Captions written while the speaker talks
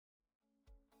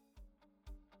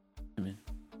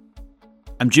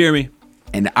I'm Jeremy.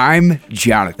 And I'm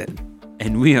Jonathan.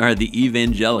 And we are the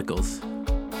Evangelicals.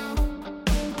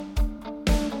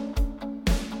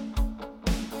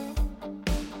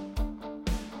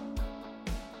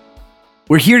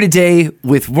 We're here today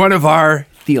with one of our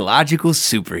theological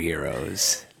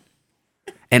superheroes,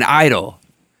 an idol.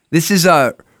 This is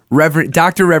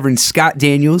Dr. Reverend Scott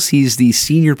Daniels. He's the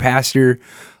senior pastor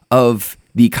of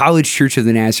the College Church of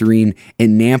the Nazarene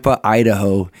in Nampa,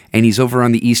 Idaho, and he's over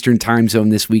on the Eastern time zone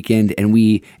this weekend, and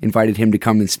we invited him to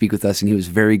come and speak with us, and he was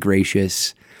very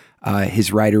gracious.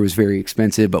 His rider was very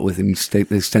expensive, but with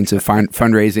extensive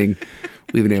fundraising,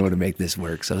 we've been able to make this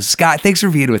work. So, Scott, thanks for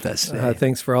being with us today.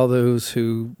 Thanks for all those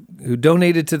who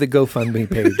donated to the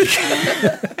GoFundMe page.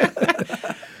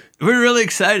 We're really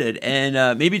excited,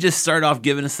 and maybe just start off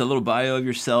giving us a little bio of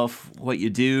yourself, what you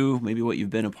do, maybe what you've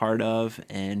been a part of,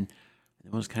 and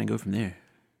we'll just kind of go from there.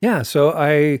 Yeah, so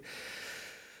I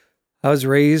was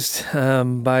raised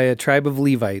by a tribe of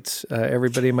Levites.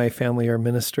 Everybody in my family are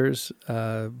ministers.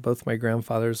 Both my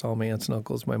grandfathers, all my aunts and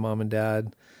uncles, my mom and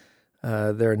dad.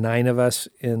 There are 9 of us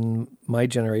in my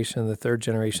generation, the third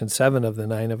generation. 7 of the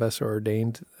 9 of us are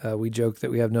ordained. We joke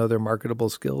that we have no other marketable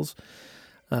skills.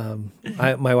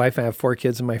 My wife and I have 4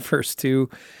 kids, and my first 2,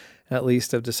 at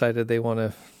least, have decided they want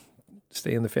to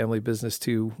stay in the family business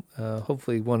too.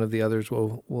 Hopefully, one of the others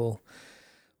will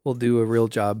do a real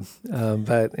job.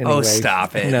 But anyway, oh,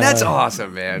 stop it! That's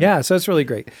awesome, man. Yeah, so it's really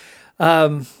great.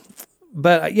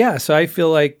 But yeah, so I feel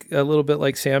like a little bit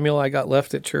like Samuel. I got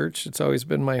left at church. It's always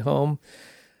been my home,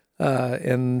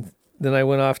 and then I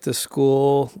went off to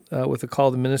school with a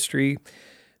call to ministry.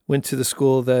 Went to the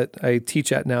school that I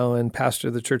teach at now and pastor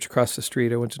the church across the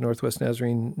street. I went to Northwest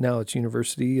Nazarene. Now it's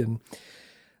university, and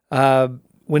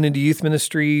went into youth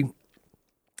ministry.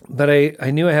 But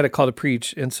I knew I had a call to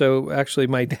preach. And so actually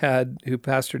my dad, who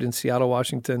pastored in Seattle,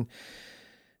 Washington,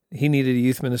 he needed a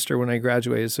youth minister when I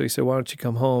graduated. So he said, why don't you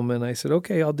come home? And I said,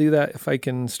 okay, I'll do that if I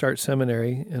can start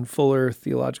seminary. And Fuller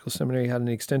Theological Seminary had an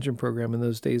extension program in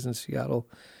those days in Seattle.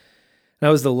 And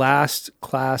I was the last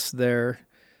class there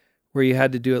where you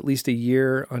had to do at least a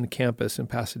year on campus in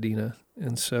Pasadena.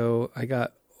 And so I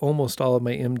got almost all of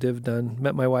my MDiv done.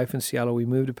 Met my wife in Seattle. We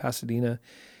moved to Pasadena.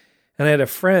 And I had a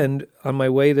friend on my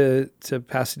way to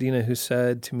Pasadena who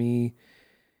said to me,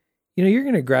 you know, you're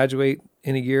going to graduate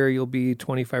in a year. You'll be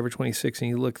 25 or 26 and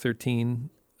you look 13.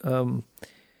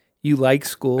 You like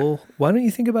school. Why don't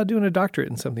you think about doing a doctorate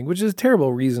in something? Which is a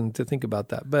terrible reason to think about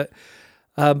that. But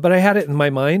I had it in my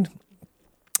mind.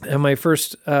 And my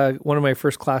first one of my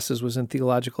first classes was in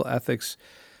theological ethics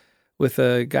with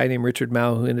a guy named Richard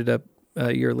Mao, who ended up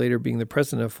a year later being the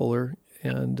president of Fuller.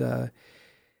 And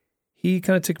he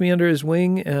kind of took me under his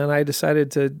wing, and I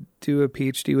decided to do a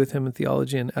PhD with him in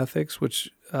theology and ethics, which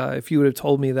if you would have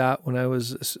told me that when I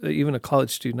was even a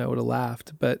college student, I would have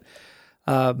laughed. But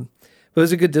it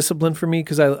was a good discipline for me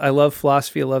because I love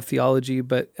philosophy, I love theology,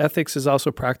 but ethics is also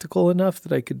practical enough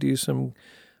that I could do some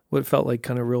what felt like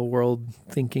kind of real world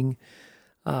thinking.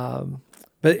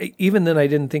 But even then, I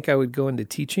didn't think I would go into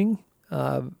teaching.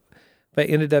 But I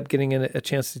ended up getting a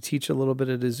chance to teach a little bit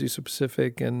at Azusa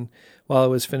Pacific and while I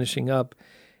was finishing up.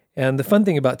 And the fun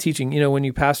thing about teaching, you know, when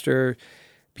you pastor,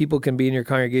 people can be in your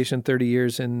congregation 30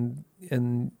 years and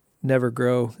never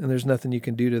grow, and there's nothing you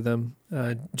can do to them.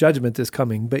 Judgment is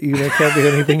coming, but you can't do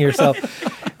anything yourself.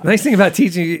 The nice thing about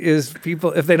teaching is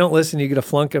people, if they don't listen, you get to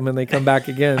flunk them and they come back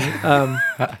again.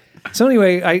 So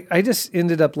anyway, I just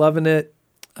ended up loving it.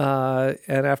 And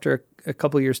after a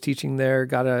couple of years teaching there,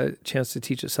 got a chance to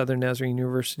teach at Southern Nazarene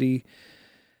University.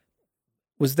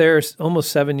 Was there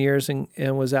almost 7 years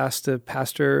and was asked to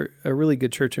pastor a really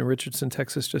good church in Richardson,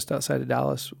 Texas, just outside of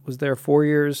Dallas. Was there 4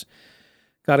 years.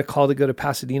 Got a call to go to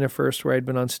Pasadena first, where I'd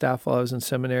been on staff while I was in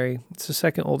seminary. It's the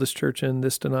second oldest church in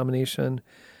this denomination.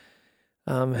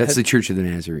 That's the Church of the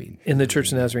Nazarene. In the Church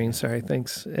of the Nazarene, sorry,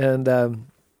 thanks. And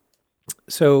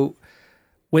so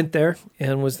went there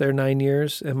and was there 9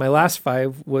 years. And my last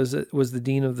 5 was the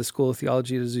dean of the School of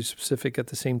Theology at Azusa Pacific at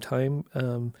the same time,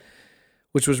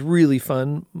 which was really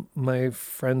fun. My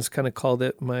friends kind of called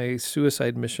it my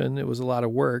suicide mission. It was a lot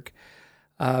of work.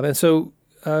 And so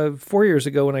 4 years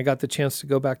ago, when I got the chance to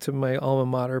go back to my alma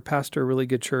mater, pastor a really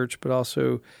good church, but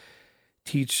also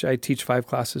I teach 5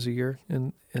 classes a year.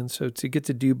 And so to get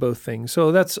to do both things.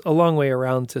 So that's a long way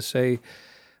around to say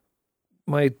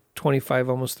my 25,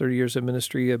 almost 30 years of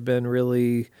ministry have been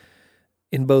really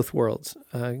in both worlds.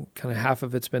 Kind of half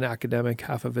of it's been academic,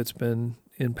 half of it's been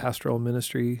in pastoral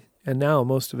ministry, and now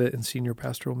most of it in senior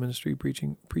pastoral ministry,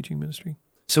 preaching ministry.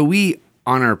 So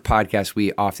on our podcast,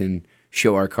 we often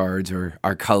show our cards or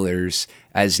our colors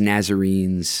as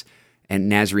Nazarenes and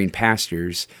Nazarene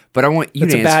pastors. But I want you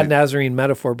It's to a answer. bad Nazarene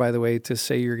metaphor, by the way, to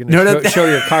say you're going to show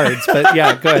your cards. But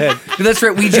yeah, go ahead. That's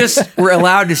right. We just were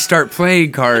allowed to start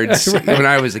playing cards when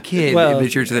I was a kid in the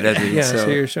Church of the Nazarene. Yeah, so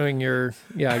you're showing your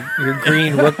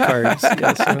green rook cards.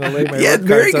 Yes, I'm going to lay my rook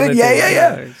very cards on good. the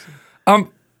table. Yeah.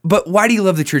 But why do you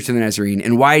love the Church of the Nazarene,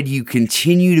 and why do you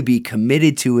continue to be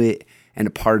committed to it and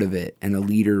a part of it and a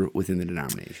leader within the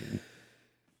denomination?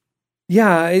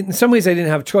 Yeah, in some ways I didn't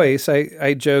have a choice.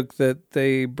 I joke that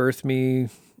they birthed me,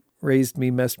 raised me,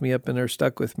 messed me up, and are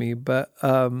stuck with me. But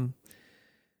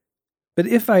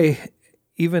if I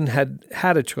even had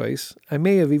a choice, I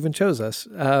may have even chose us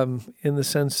in the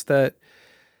sense that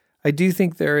I do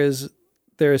think there is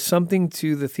something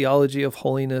to the theology of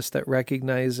holiness that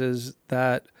recognizes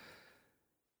that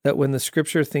when the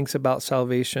Scripture thinks about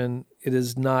salvation, it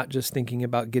is not just thinking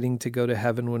about getting to go to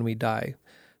heaven when we die.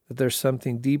 That there's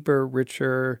something deeper,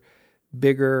 richer,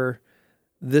 bigger,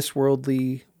 this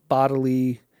worldly,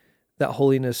 bodily, that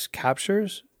holiness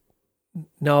captures.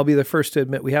 Now, I'll be the first to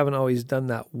admit we haven't always done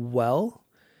that well,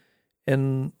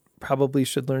 and probably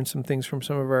should learn some things from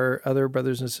some of our other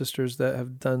brothers and sisters that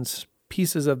have done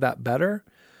pieces of that better.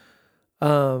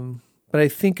 But I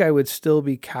think I would still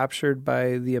be captured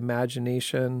by the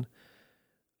imagination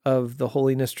of the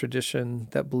holiness tradition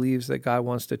that believes that God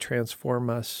wants to transform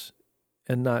us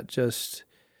and not just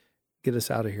get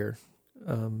us out of here.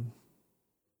 And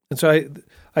so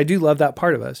I do love that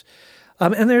part of us.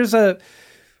 And there's a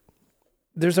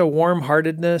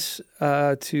warm-heartedness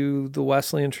to the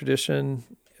Wesleyan tradition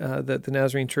that the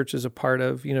Nazarene Church is a part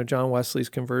of. You know, John Wesley's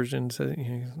conversions,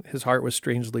 his heart was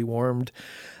strangely warmed.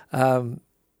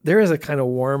 There is a kind of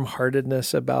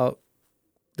warm-heartedness about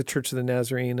the Church of the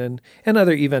Nazarene and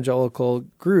other evangelical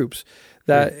groups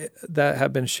that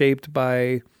have been shaped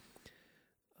by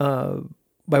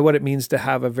what it means to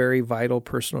have a very vital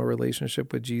personal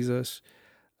relationship with Jesus.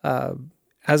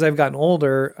 As I've gotten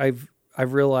older,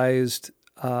 I've realized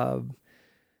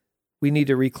we need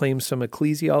to reclaim some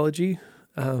ecclesiology.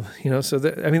 So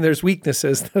there's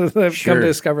weaknesses that I've come to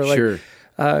discover.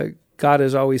 Like God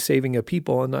is always saving a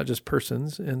people and not just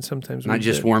persons, and sometimes not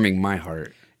just warming my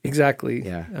heart. Exactly.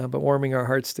 Yeah. But warming our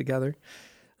hearts together.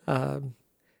 But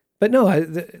no,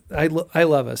 I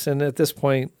love us, and at this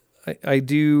point, I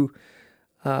do.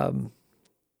 I've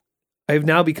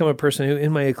now become a person who,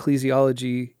 in my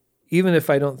ecclesiology, even if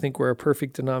I don't think we're a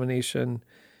perfect denomination,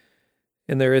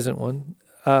 and there isn't one,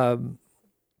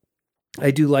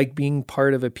 I do like being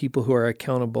part of a people who are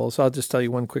accountable. So I'll just tell you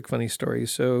one quick funny story.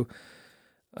 So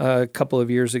a couple of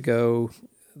years ago,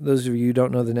 those of you who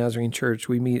don't know the Nazarene Church,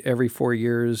 we meet every 4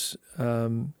 years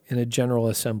in a general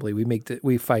assembly.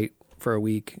 We fight for a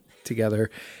week together,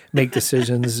 make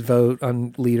decisions, vote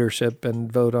on leadership,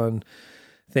 and vote on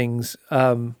things.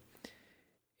 And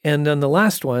on the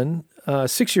last one,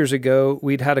 6 years ago,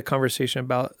 we'd had a conversation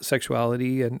about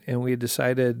sexuality, and we had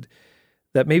decided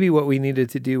that maybe what we needed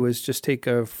to do was just take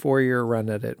a 4-year run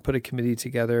at it, put a committee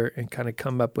together, and kind of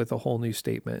come up with a whole new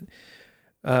statement,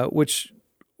 which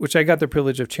I got the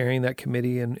privilege of chairing that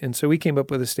committee. And so we came up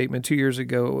with a statement 2 years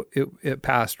ago. It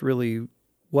passed really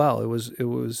well. It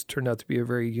was turned out to be a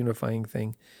very unifying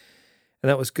thing, and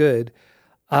that was good.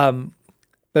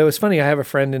 But it was funny. I have a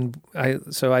friend,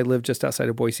 so I live just outside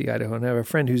of Boise, Idaho, and I have a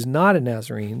friend who's not a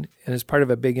Nazarene and is part of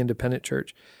a big independent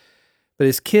church. But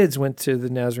his kids went to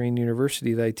the Nazarene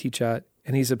University that I teach at,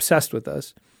 and he's obsessed with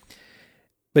us.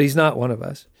 But he's not one of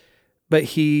us. But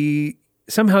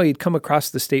somehow he'd come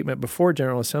across the statement before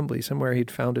General Assembly, somewhere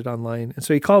he'd found it online. And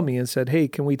so he called me and said, "Hey,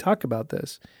 can we talk about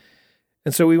this?"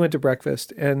 And so we went to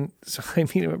breakfast. And so I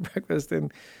meet him at breakfast,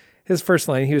 and his first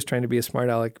line, he was trying to be a smart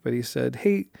aleck, but he said,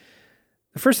 "Hey,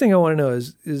 the first thing I want to know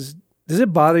is does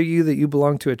it bother you that you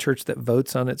belong to a church that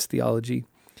votes on its theology?"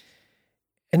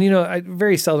 And, I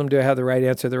very seldom do I have the right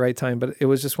answer at the right time, but it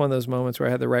was just one of those moments where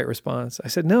I had the right response. I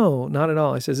said, "No, not at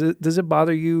all." I said, "Does it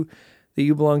bother you that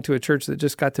you belong to a church that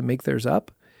just got to make theirs up?"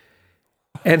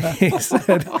 And he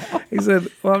said,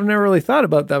 "Well, I've never really thought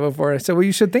about that before." I said, "Well,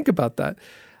 you should think about that."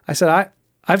 I said,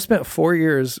 I've spent 4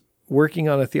 years working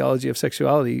on a theology of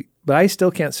sexuality, but I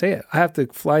still can't say it. I have to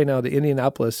fly now to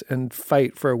Indianapolis and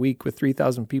fight for a week with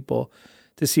 3,000 people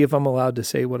to see if I'm allowed to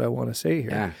say what I want to say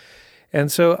here. Yeah.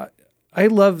 And so I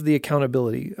love the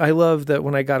accountability. I love that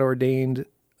when I got ordained,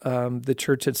 the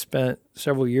church had spent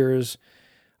several years.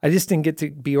 I just didn't get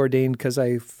to be ordained because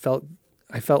I felt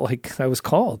like I was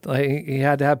called. I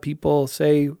had to have people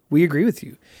say, "We agree with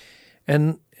you,"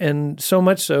 and so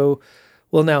much so,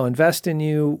 we'll now invest in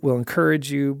you, we'll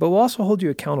encourage you, but we'll also hold you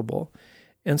accountable.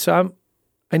 And so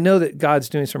I know that God's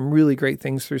doing some really great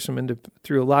things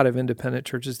through a lot of independent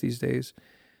churches these days.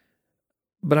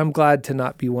 but I'm glad to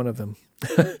not be one of them.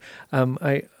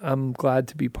 I'm glad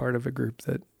to be part of a group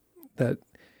that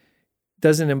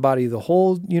doesn't embody the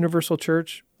whole universal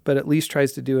church, but at least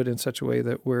tries to do it in such a way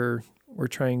that we're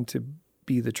trying to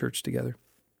be the church together.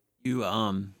 You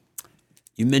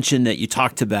mentioned that you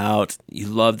talked about, you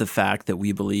love the fact that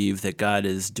we believe that God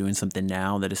is doing something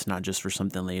now, that it's not just for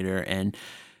something later. And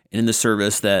in the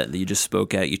service that you just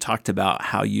spoke at, you talked about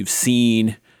how you've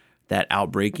seen that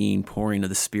outbreaking, pouring of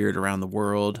the Spirit around the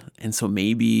world. And so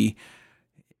maybe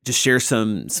just share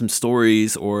some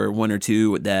stories or one or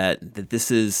two that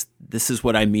this is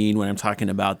what I mean when I'm talking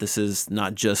about this is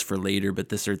not just for later, but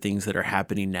these are things that are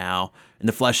happening now. In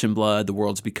the flesh and blood, the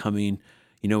world's becoming,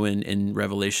 in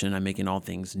Revelation, I'm making all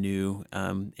things new.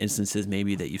 Instances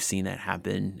maybe that you've seen that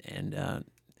happen, and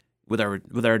with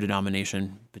our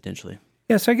denomination potentially.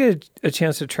 Yeah, so I get a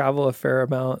chance to travel a fair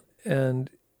amount, and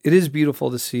it is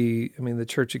beautiful to see. I mean, the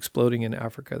church exploding in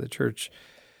Africa. The church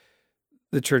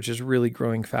is really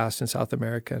growing fast in South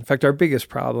America. In fact, our biggest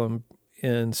problem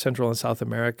in Central and South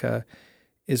America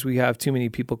is we have too many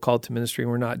people called to ministry, and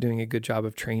we're not doing a good job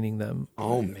of training them.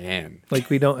 Oh man,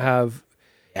 like we don't have.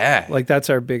 Yeah. Like that's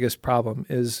our biggest problem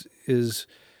is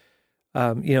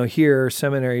here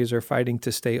seminaries are fighting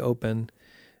to stay open,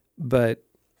 but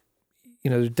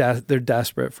they're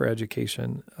desperate for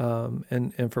education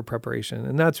and for preparation.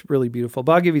 And that's really beautiful.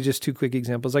 But I'll give you just two quick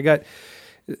examples.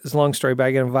 It's a long story, but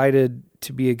I got invited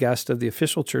to be a guest of the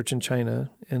official church in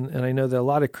China. And I know that a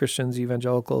lot of Christians,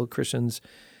 evangelical Christians,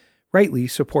 rightly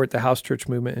support the house church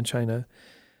movement in China.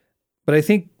 But I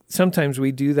think sometimes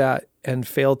we do that and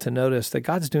fail to notice that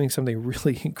God's doing something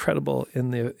really incredible in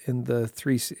the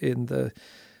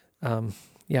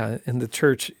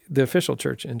church, the official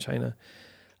church in China.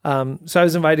 So I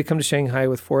was invited to come to Shanghai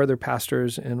with 4 other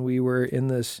pastors, and we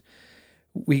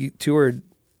toured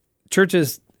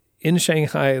churches in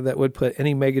Shanghai that would put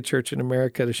any mega church in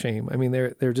America to shame. I mean,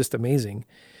 they're just amazing.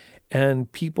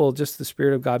 And people, just the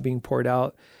Spirit of God being poured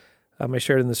out. I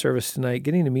shared in the service tonight,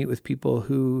 getting to meet with people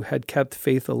who had kept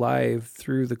faith alive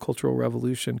through the Cultural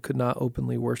Revolution, could not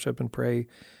openly worship and pray,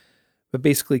 but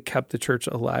basically kept the church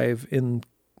alive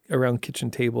around kitchen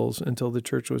tables until the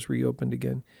church was reopened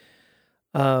again.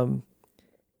 And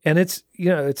it's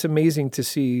amazing to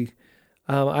see.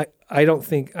 I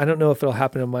don't know if it'll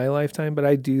happen in my lifetime, but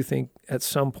I do think at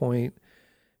some point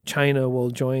China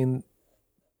will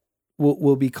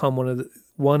become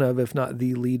one of, if not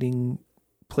the leading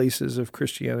places of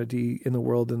Christianity in the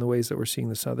world in the ways that we're seeing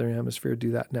the Southern Hemisphere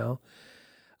do that now.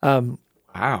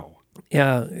 Wow.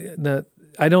 Yeah.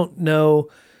 I don't know.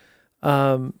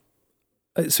 So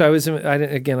I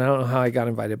don't know how I got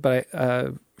invited, but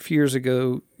a few years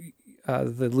ago,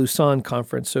 the Lausanne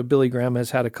conference. So Billy Graham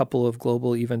has had a couple of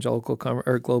global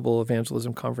global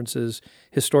evangelism conferences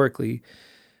historically.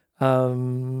 I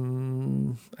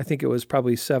think it was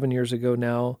probably 7 years ago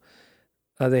now.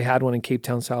 They had one in Cape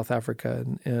Town, South Africa,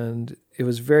 and it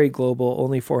was very global.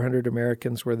 Only 400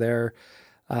 Americans were there,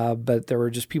 but there were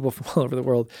just people from all over the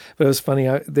world. But it was funny.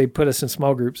 They put us in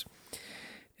small groups,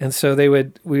 and so we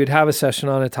would have a session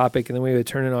on a topic, and then we would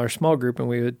turn in our small group, and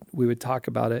we would talk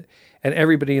about it. And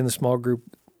everybody in the small group,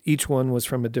 each one was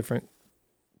from a different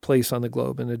place on the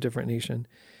globe in a different nation.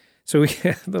 So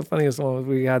the funniest one was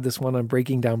we had this one on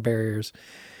breaking down barriers.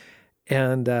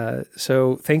 And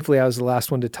so thankfully I was the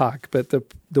last one to talk, but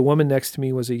the woman next to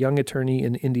me was a young attorney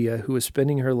in India who was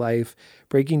spending her life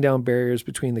breaking down barriers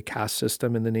between the caste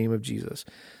system in the name of Jesus.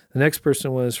 The next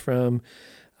person was from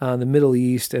the Middle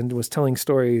East and was telling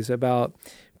stories about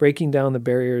breaking down the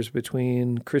barriers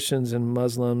between Christians and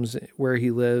Muslims where he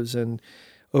lives and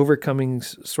overcoming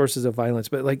sources of violence.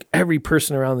 But like every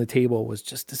person around the table was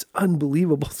just this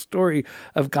unbelievable story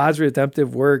of God's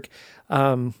redemptive work.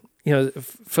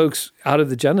 Folks out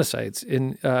of the genocides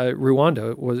in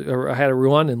Rwanda. I had a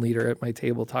Rwandan leader at my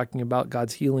table talking about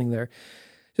God's healing there.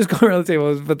 Just going around the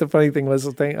table. But the funny thing was,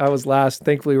 I was last.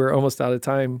 Thankfully, we were almost out of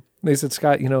time. They said,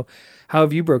 Scott, how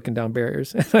have you broken down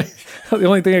barriers? And the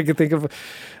only thing I could think of,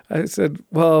 I said,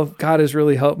 well, God has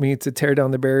really helped me to tear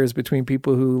down the barriers between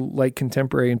people who like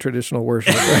contemporary and traditional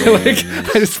worship. Right?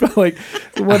 I just felt like,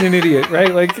 what an idiot,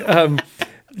 right?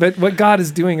 But what God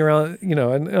is doing around,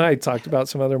 and I talked about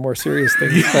some other more serious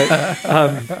things,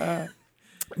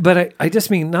 but I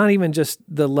just mean not even just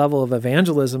the level of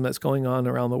evangelism that's going on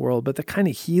around the world, but the kind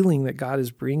of healing that God is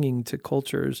bringing to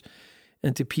cultures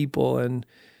and to people. And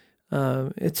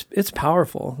it's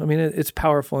powerful. I mean, it's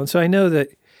powerful. And so I know that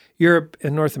Europe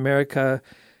and North America,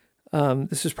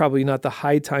 this is probably not the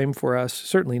high time for us,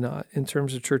 certainly not in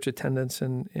terms of church attendance.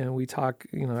 And we talk,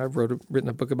 I've written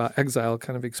a book about exile,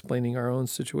 kind of explaining our own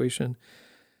situation.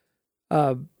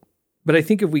 But I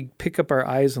think if we pick up our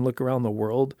eyes and look around the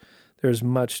world, there's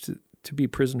much to be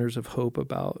prisoners of hope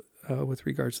about with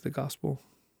regards to the gospel.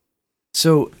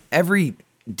 So every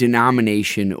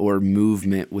denomination or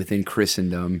movement within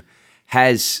Christendom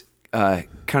has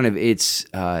kind of its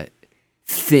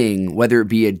thing, whether it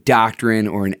be a doctrine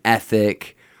or an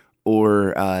ethic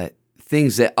or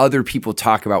things that other people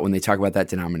talk about when they talk about that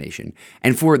denomination.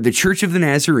 And for the Church of the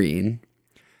Nazarene,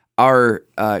 our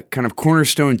kind of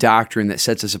cornerstone doctrine that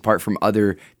sets us apart from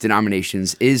other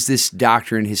denominations is this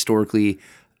doctrine historically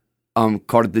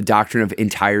called the doctrine of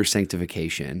entire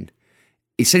sanctification.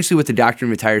 Essentially what the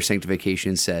doctrine of entire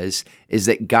sanctification says is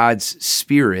that God's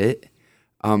Spirit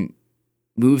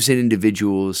moves in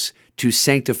individuals to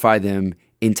sanctify them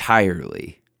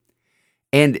entirely.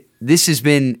 And this has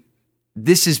been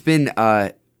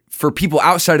for people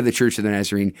outside of the Church of the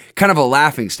Nazarene, kind of a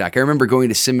laughingstock. I remember going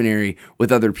to seminary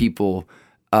with other people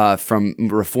from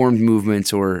Reformed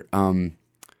movements or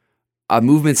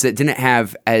movements that didn't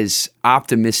have as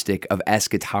optimistic of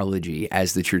eschatology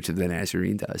as the Church of the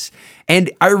Nazarene does.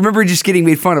 And I remember just getting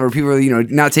made fun of, or people,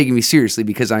 not taking me seriously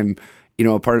because I'm,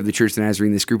 a part of the Church of the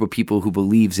Nazarene, this group of people who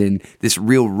believes in this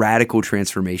real radical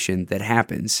transformation that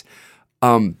happens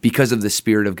because of the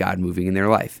Spirit of God moving in their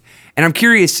life. And I'm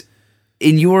curious,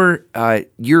 you're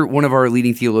one of our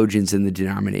leading theologians in the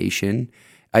denomination.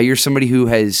 You're somebody who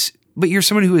has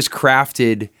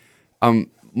crafted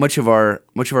much of our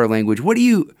language. What do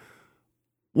you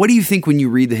think when you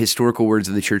read the historical words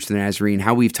of the Church of the Nazarene,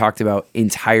 how we've talked about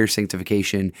entire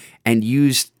sanctification and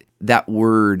used that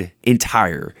word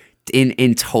entire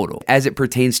in total as it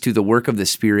pertains to the work of the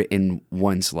Spirit in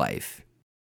one's life?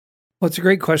 Well, it's a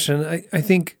great question. I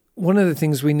think one of the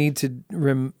things we need to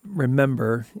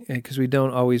remember, because we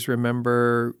don't always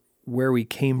remember where we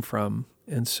came from,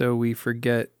 and so we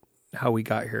forget how we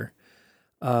got here.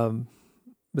 But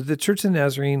the Church of the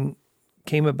Nazarene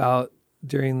came about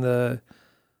during the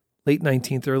late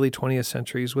 19th, early 20th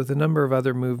centuries with a number of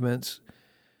other movements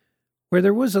where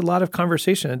there was a lot of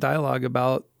conversation and dialogue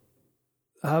about,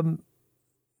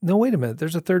 no, wait a minute,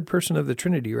 there's a third person of the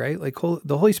Trinity, right? Like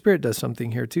the Holy Spirit does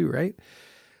something here too, right?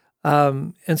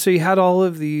 And so you had all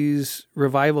of these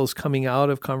revivals coming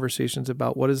out of conversations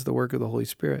about what is the work of the Holy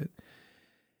Spirit.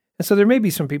 And so there may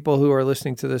be some people who are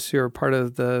listening to this who are part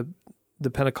of the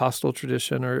Pentecostal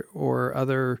tradition or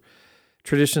other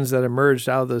traditions that emerged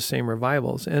out of those same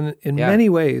revivals. And in many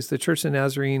ways, the Church of the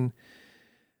Nazarene,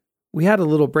 we had a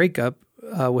little breakup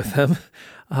with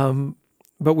them,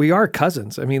 but we are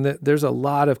cousins. I mean, there's a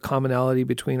lot of commonality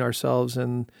between ourselves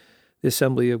and the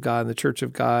Assembly of God and the Church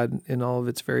of God in all of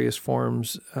its various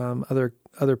forms, other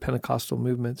Pentecostal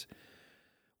movements.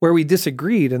 Where we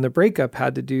disagreed, and the breakup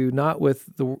had to do not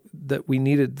with that we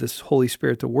needed this Holy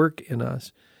Spirit to work in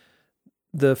us.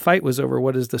 The fight was over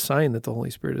what is the sign that the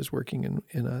Holy Spirit is working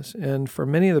in us. And for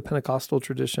many of the Pentecostal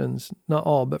traditions, not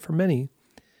all, but for many,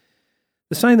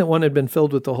 the sign that one had been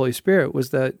filled with the Holy Spirit was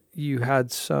that you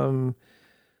had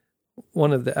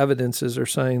one of the evidences or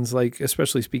signs, like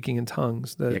especially speaking in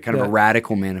tongues. That, kind of a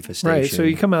radical manifestation. Right, so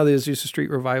you come out of the Azusa Street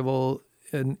revival,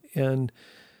 and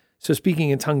so speaking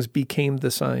in tongues became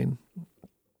the sign.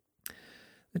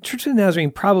 The Church of the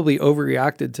Nazarene probably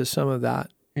overreacted to some of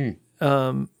that.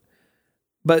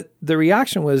 But the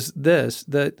reaction was this,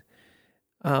 that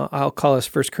I'll call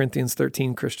us 1 Corinthians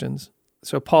 13 Christians.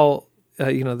 So Paul,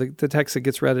 the text that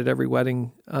gets read at every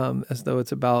wedding as though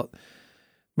it's about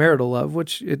marital love,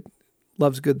 which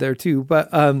love's good there too.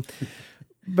 But 1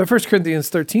 Corinthians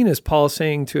 13 is Paul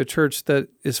saying to a church that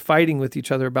is fighting with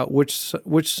each other about which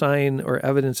sign or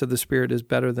evidence of the Spirit is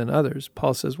better than others.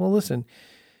 Paul says, well, listen,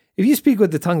 if you speak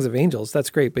with the tongues of angels,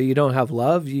 that's great, but you don't have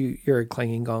love, you're a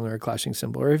clanging gong or a clashing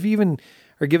cymbal. Or if you even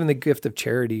are given the gift of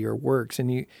charity or works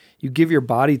and you give your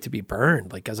body to be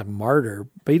burned, like as a martyr,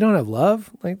 but you don't have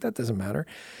love, like that doesn't matter.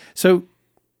 So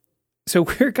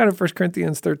we're kind of 1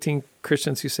 Corinthians 13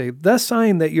 Christians who say, the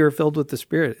sign that you're filled with the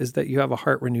Spirit is that you have a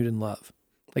heart renewed in love.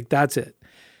 Like that's it.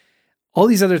 All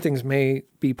these other things may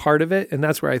be part of it, and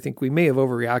that's where I think we may have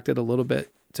overreacted a little bit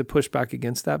to push back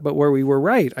against that. But where we were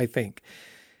right, I think,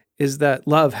 is that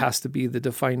love has to be the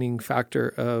defining factor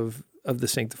of the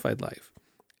sanctified life.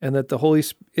 And that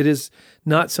it is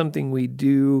not something we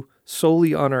do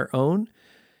solely on our own.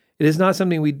 It is not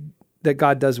something that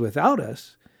God does without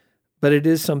us, but it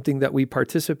is something that we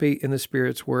participate in the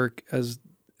Spirit's work as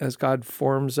God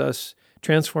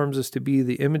transforms us to be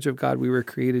the image of God we were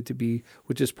created to be,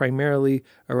 which is primarily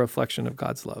a reflection of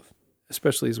God's love,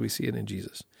 especially as we see it in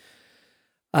Jesus.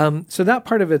 So that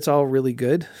part of it's all really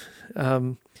good.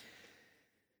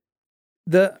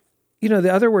 The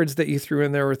other words that you threw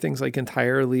in there were things like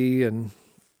entirely and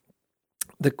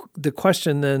the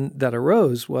question then that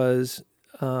arose was,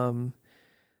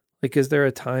 is there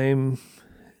a time,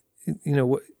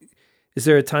 is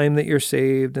there a time that you're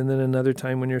saved and then another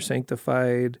time when you're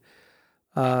sanctified?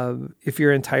 If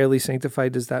you're entirely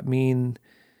sanctified, does that mean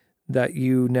that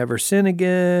you never sin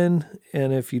again?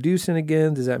 And if you do sin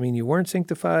again, does that mean you weren't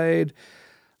sanctified?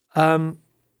 The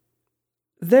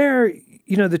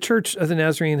Church of the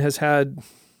Nazarene has had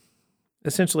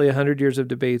essentially 100 years of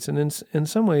debates, and in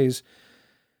some ways,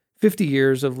 50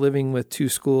 years of living with two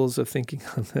schools of thinking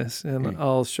on this. And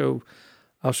I'll show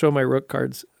my rook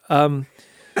cards.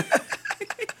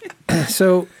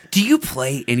 So, do you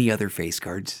play any other face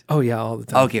cards? Oh yeah, all the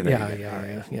time. Okay,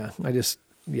 yeah.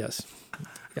 Yes.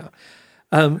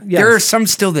 There are some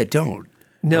still that don't.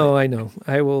 No, I know.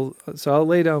 I will. So I'll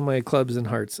lay down my clubs and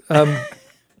hearts.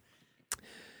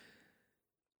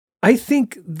 I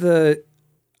think the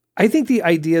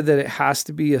idea that it has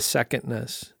to be a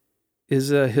secondness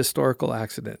is a historical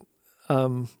accident,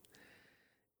 and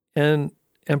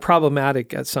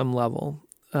problematic at some level.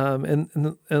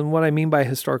 And what I mean by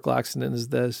historical accident is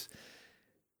this: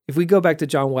 if we go back to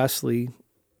John Wesley,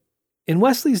 in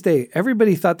Wesley's day,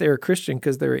 everybody thought they were Christian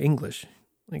because they were English.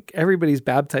 Like everybody's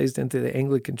baptized into the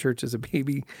Anglican Church as a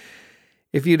baby.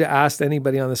 If you'd asked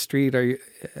anybody on the street, "Are you,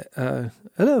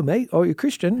 hello, mate? Are you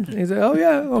Christian?" And he'd say, "Oh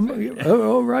yeah,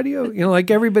 radio."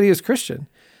 Like everybody is Christian.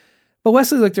 But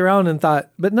Wesley looked around and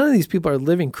thought, "But none of these people are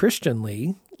living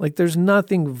Christianly. Like there's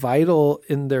nothing vital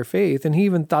in their faith." And he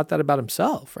even thought that about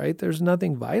himself, right? There's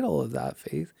nothing vital of that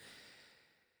faith.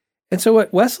 And so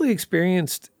what Wesley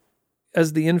experienced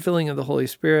as the infilling of the Holy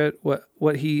Spirit,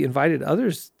 what he invited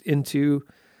others into,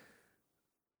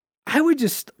 I would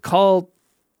just call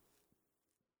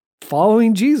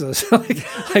following Jesus.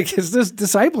 like it's this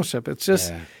discipleship. It's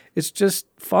just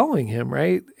following him,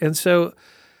 right? And so,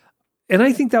 and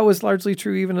I think that was largely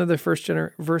true even of the first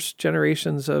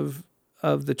generations of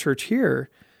the church here,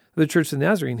 the Church of the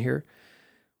Nazarene here.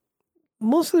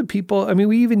 Most of the people,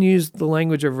 we even use the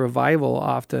language of revival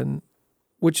often,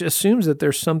 which assumes that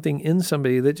there's something in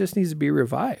somebody that just needs to be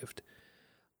revived.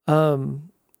 And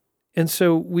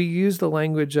so we use the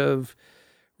language of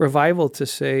revival to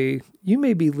say, you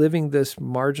may be living this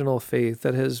marginal faith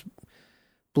that has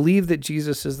believed that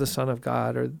Jesus is the Son of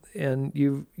God, and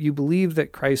you believe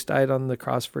that Christ died on the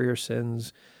cross for your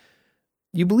sins.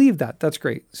 You believe that. That's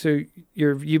great. So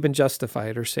you've been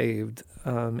justified or saved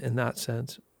in that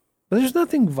sense. But there's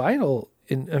nothing vital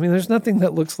there's nothing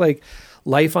that looks like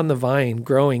life on the vine,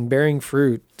 growing, bearing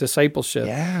fruit, discipleship,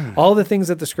 all the things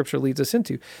that the Scripture leads us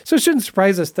into. So it shouldn't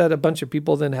surprise us that a bunch of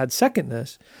people then had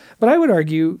secondness. But I would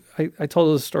argue, I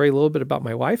told a story a little bit about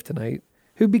my wife tonight,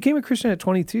 who became a Christian at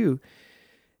 22.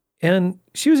 And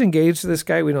she was engaged to this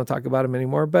guy. We don't talk about him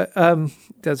anymore, but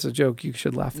that's a joke. You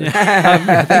should laugh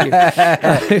at.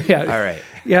 Thank you. All right.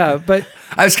 Yeah, but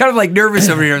I was kind of like nervous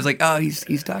over here. I was like, oh,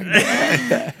 he's talking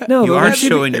about No, you are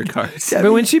showing your cards.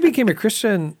 But when she became a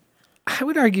Christian, I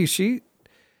would argue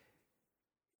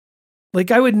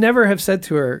I would never have said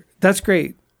to her, "That's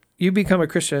great. You become a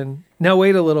Christian. Now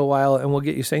wait a little while and we'll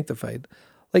get you sanctified."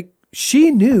 Like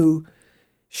she knew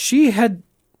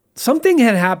something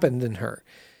had happened in her.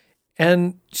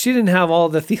 And she didn't have all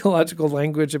the theological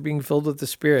language of being filled with the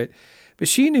Spirit, but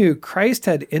she knew Christ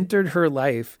had entered her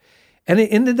life, and it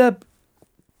ended up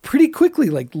pretty quickly,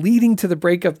 like leading to the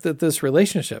breakup of this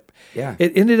relationship. Yeah,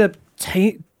 it ended up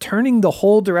turning the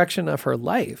whole direction of her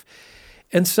life,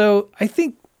 and so I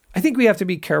think we have to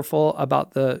be careful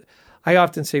about I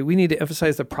often say we need to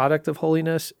emphasize the product of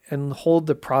holiness and hold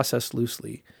the process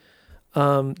loosely.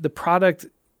 The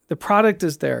product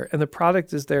is there, and the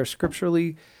product is there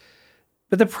scripturally.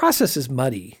 But the process is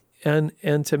muddy, and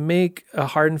to make a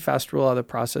hard and fast rule out of the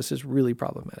process is really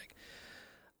problematic.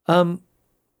 The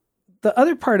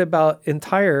other part about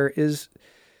entire is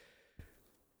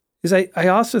I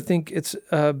also think it's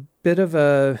a bit of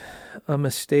a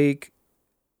mistake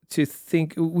to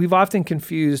think. We've often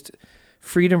confused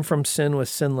freedom from sin with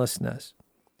sinlessness,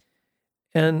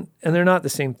 and they're not the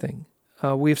same thing.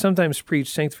 We've sometimes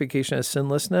preached sanctification as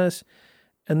sinlessness,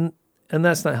 and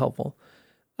that's not helpful.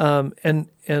 One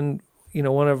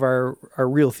of our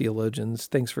real theologians,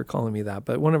 thanks for calling me that,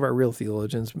 but one of our real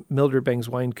theologians, Mildred Bangs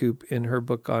Wynkoop, in her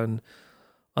book on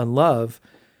love,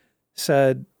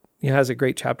 said, has a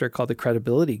great chapter called The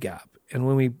Credibility Gap. And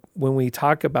when we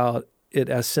talk about it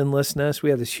as sinlessness,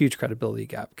 we have this huge credibility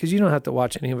gap, because you don't have to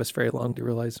watch any of us very long to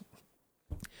realize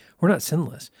we're not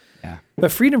sinless. Yeah.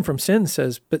 But freedom from sin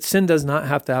says, but sin does not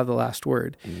have to have the last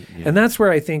word. Yeah. And that's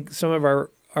where I think some of our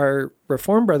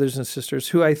Reformed brothers and sisters,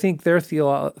 who I think their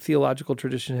theological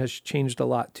tradition has changed a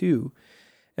lot too,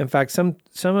 In fact, some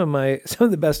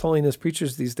of the best holiness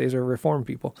preachers these days are Reformed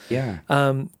people. Yeah.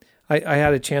 I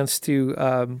had a chance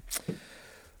to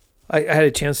I had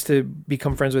a chance to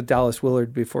become friends with Dallas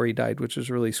Willard before he died, which was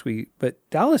really sweet. But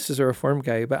Dallas is a Reformed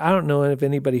guy, but I don't know of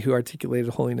anybody who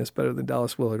articulated holiness better than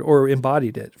Dallas Willard or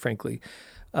embodied it, frankly.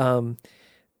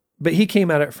 But he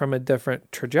came at it from a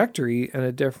different trajectory and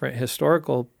a different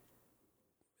historical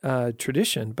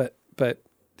tradition. But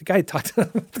the guy talked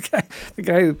the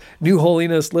guy knew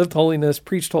holiness, lived holiness,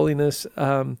 preached holiness.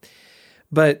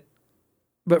 But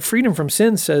freedom from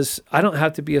sin says I don't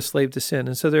have to be a slave to sin.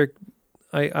 And so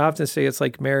I often say it's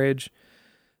like marriage.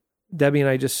 Debbie and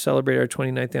I just celebrated our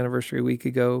 29th anniversary a week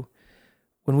ago.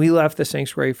 When we left the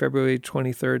sanctuary February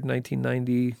 23rd,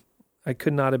 1990, I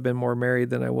could not have been more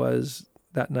married than I was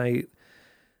that night.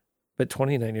 But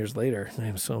 29 years later, I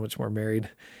am so much more married.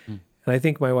 And I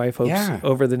think my wife hopes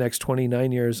over the next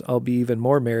 29 years, I'll be even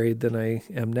more married than I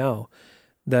am now.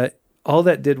 That all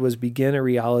that did was begin a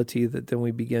reality that then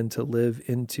we begin to live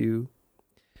into.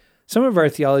 Some of our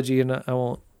theology, and I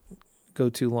won't go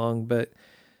too long, but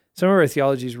some of our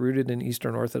theology is rooted in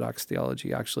Eastern Orthodox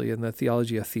theology, actually, in the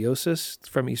theology of theosis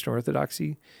from Eastern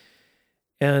Orthodoxy.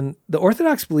 And the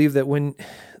Orthodox believe that when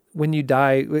you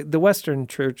die, the Western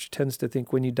church tends to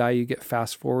think when you die, you get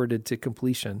fast forwarded to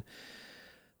completion.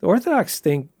 The Orthodox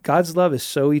think God's love is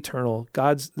so eternal.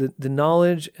 The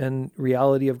knowledge and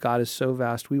reality of God is so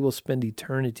vast, we will spend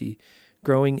eternity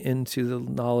growing into the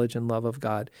knowledge and love of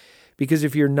God. Because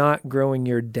if you're not growing,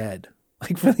 you're dead.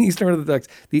 Like for the Eastern Orthodox,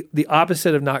 the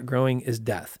opposite of not growing is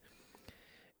death.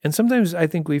 And sometimes I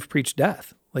think we've preached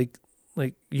death. Like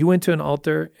you went to an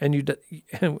altar and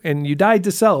you died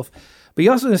to self, but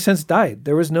you also in a sense died.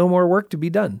 There was no more work to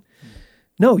be done.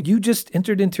 No, you just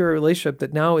entered into a relationship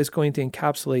that now is going to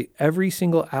encapsulate every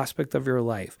single aspect of your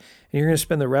life. And you're going to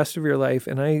spend the rest of your life,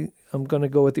 and I'm going to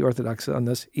go with the Orthodox on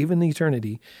this, even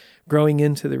eternity, growing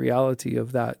into the reality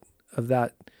of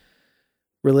that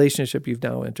relationship you've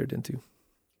now entered into.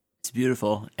 It's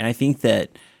beautiful. And I think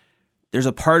that there's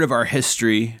a part of our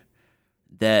history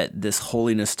that this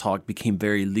holiness talk became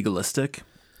very legalistic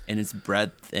in its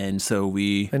breadth. And so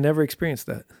I never experienced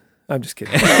that. I'm just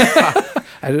kidding.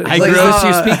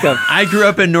 I grew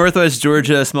up in Northwest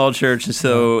Georgia, a small church. And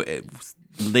so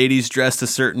ladies dressed a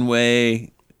certain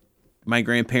way. My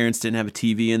grandparents didn't have a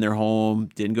TV in their home,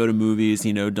 didn't go to movies,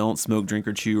 don't smoke, drink,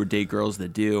 or chew, or date girls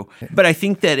that do. But I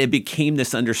think that it became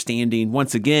this understanding,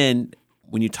 once again,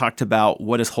 when you talked about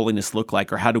what does holiness look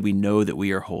like or how do we know that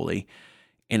we are holy.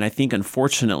 And I think,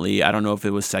 unfortunately, I don't know if it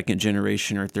was second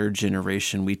generation or third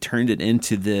generation, we turned it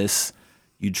into this,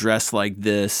 you dress like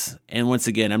this. And once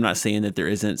again, I'm not saying that there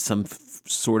isn't some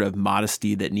sort of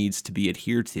modesty that needs to be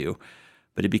adhered to,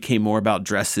 but it became more about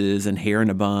dresses and hair in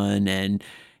a bun.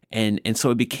 And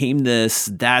so it became this,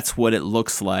 that's what it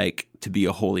looks like to be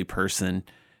a holy person.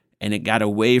 And it got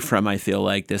away from, I feel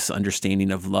like, this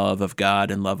understanding of love of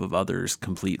God and love of others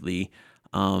completely.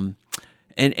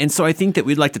 And so I think that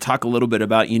we'd like to talk a little bit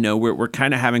about, we're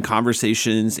kind of having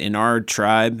conversations in our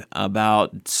tribe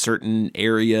about certain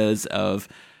areas of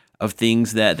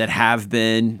things that have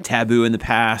been taboo in the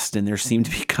past, and there seem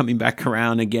to be coming back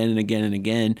around again and again and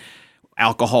again,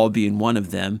 alcohol being one of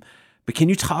them. But can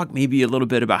you talk maybe a little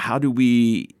bit about how do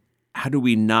we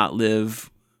not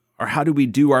live, or how do we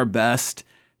do our best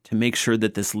to make sure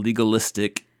that this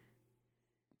legalistic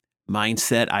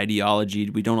mindset, ideology,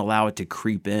 we don't allow it to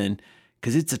creep in?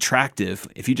 Because it's attractive.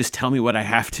 If you just tell me what I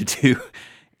have to do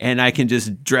and I can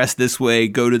just dress this way,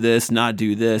 go to this, not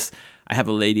do this. I have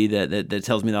a lady that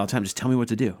tells me all the time, just tell me what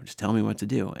to do. Just tell me what to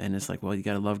do. And it's like, well, you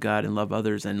got to love God and love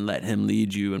others and let him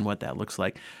lead you and what that looks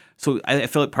like. So I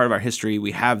feel like part of our history,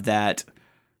 we have that,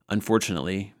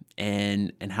 unfortunately.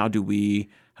 And how do we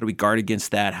guard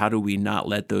against that? How do we not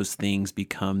let those things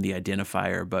become the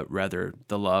identifier, but rather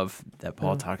the love that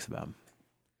Paul talks about?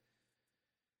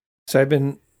 So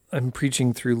I'm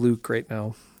preaching through Luke right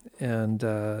now, and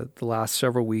the last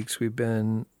several weeks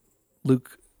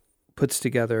Luke puts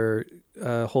together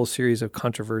a whole series of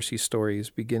controversy stories,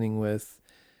 beginning with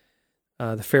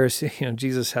the Pharisee.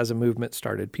 Jesus has a movement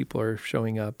started. People are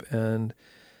showing up, and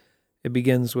it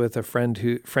begins with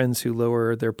friends who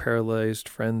lower their paralyzed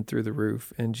friend through the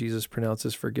roof, and Jesus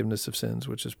pronounces forgiveness of sins,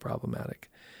 which is problematic.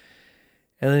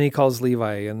 And then he calls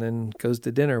Levi and then goes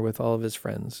to dinner with all of his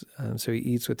friends. So he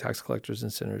eats with tax collectors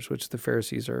and sinners, which the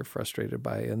Pharisees are frustrated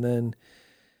by. And then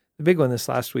the big one this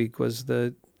last week was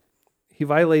he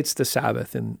violates the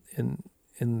Sabbath in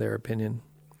their opinion.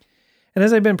 And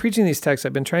as I've been preaching these texts,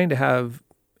 I've been trying to have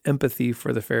empathy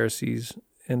for the Pharisees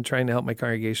and trying to help my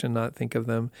congregation not think of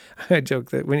them. I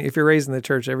joke that if you're raised in the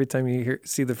church, every time you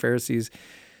see the Pharisees,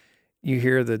 you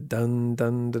hear the dun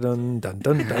dun dun dun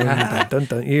dun dun dun dun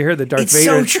dun. You hear the Darth It's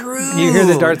Vader. so true. You hear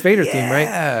the Darth Vader theme, right?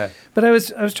 Yeah. But I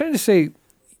was trying to say,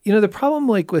 the problem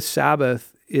like with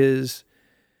Sabbath is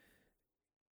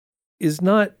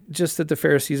not just that the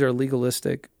Pharisees are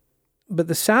legalistic, but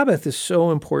the Sabbath is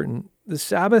so important. The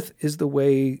Sabbath is the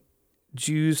way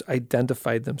Jews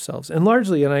identified themselves. And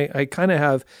largely, and I kind of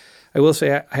have, I will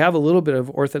say, I have a little bit of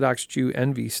Orthodox Jew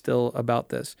envy still about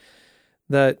this,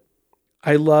 that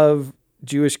I love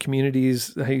Jewish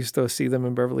communities. I used to see them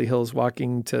in Beverly Hills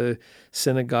walking to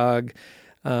synagogue.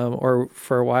 Or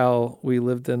for a while, we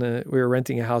were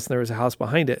renting a house and there was a house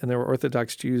behind it and there were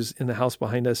Orthodox Jews in the house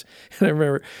behind us. And I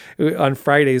remember on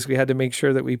Fridays, we had to make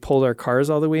sure that we pulled our cars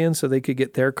all the way in so they could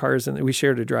get their cars, and we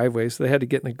shared a driveway. So they had to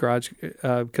get in the garage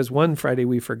because one Friday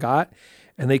we forgot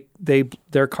and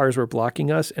their cars were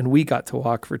blocking us and we got to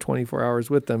walk for 24 hours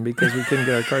with them because we couldn't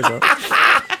get our cars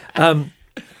out.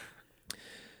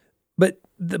 But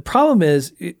the problem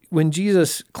is when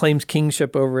Jesus claims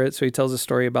kingship over it, so he tells a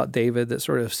story about David that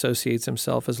sort of associates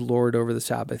himself as Lord over the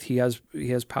Sabbath. He has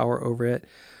power over it.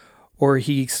 Or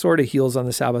he sort of heals on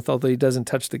the Sabbath, although he doesn't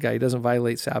touch the guy. He doesn't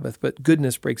violate Sabbath, but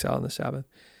goodness breaks out on the Sabbath.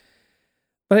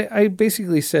 But I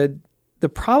basically said, the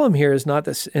problem here is not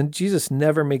this, and Jesus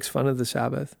never makes fun of the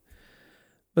Sabbath.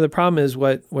 But the problem is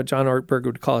what John Ortberg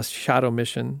would call a shadow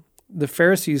mission. The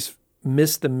Pharisees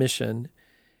miss the mission.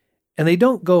 And they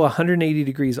don't go 180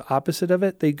 degrees opposite of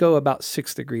it. They go about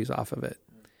 6 degrees off of it.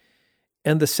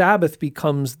 And the Sabbath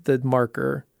becomes the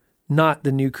marker, not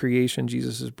the new creation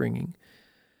Jesus is bringing.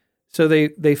 So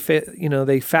they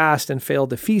fast and fail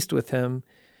to feast with him.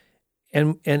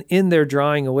 And in their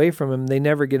drawing away from him, they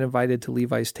never get invited to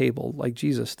Levi's table like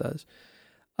Jesus does.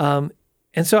 And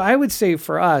so I would say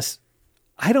for us,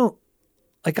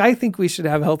 I think we should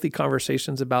have healthy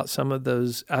conversations about some of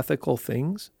those ethical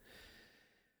things,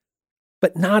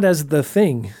 but not as the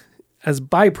thing, as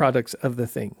byproducts of the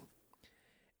thing.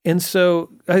 And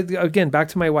so, again, back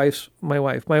to my wife. My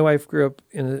wife grew up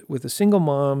with a single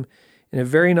mom in a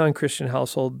very non-Christian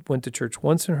household, went to church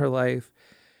once in her life.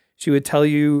 She would tell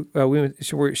you,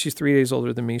 she's 3 days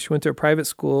older than me. She went to a private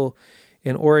school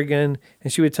in Oregon,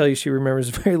 and she would tell you she remembers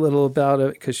very little about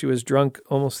it because she was drunk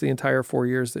almost the entire 4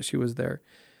 years that she was there.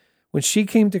 When she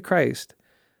came to Christ,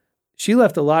 she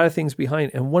left a lot of things behind,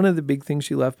 and one of the big things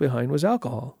she left behind was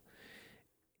alcohol.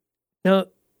 Now,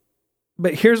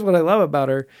 but here's what I love about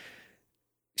her.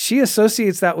 She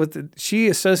associates that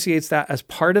as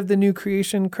part of the new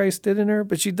creation Christ did in her,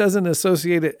 but she doesn't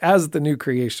associate it as the new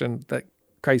creation that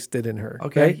Christ did in her.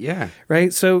 Okay, right? yeah.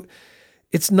 Right? So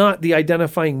it's not the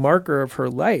identifying marker of her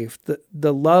life.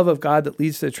 The love of God that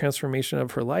leads to the transformation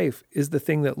of her life is the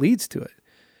thing that leads to it.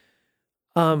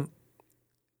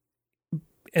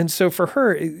 And so for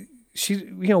her,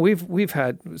 we've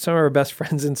had some of our best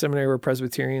friends in seminary were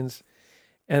Presbyterians,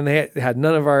 and they had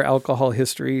none of our alcohol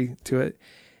history to it.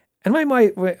 And my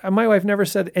wife never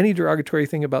said any derogatory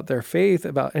thing about their faith,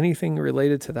 about anything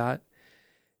related to that,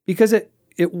 because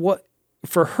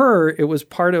for her it was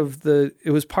part of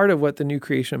what the new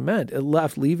creation meant. It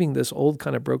leaving this old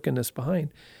kind of brokenness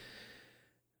behind.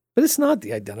 But it's not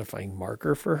the identifying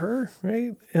marker for her,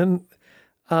 right? And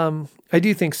I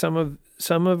do think some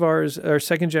of ours, our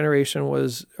second generation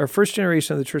our first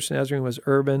generation of the Church of Nazarene was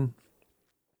urban,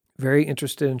 very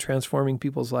interested in transforming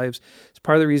people's lives. It's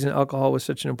part of the reason alcohol was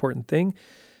such an important thing.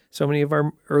 So many of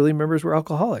our early members were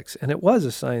alcoholics, and it was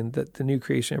a sign that the new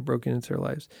creation had broken into their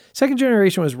lives. Second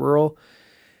generation was rural,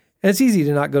 and it's easy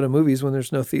to not go to movies when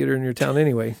there's no theater in your town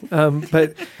anyway.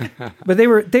 But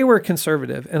they were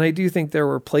conservative, and I do think there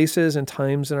were places and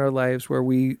times in our lives where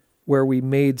we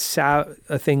made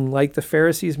a thing like the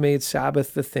Pharisees made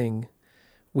Sabbath the thing.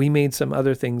 We made some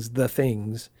other things the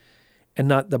things, and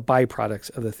not the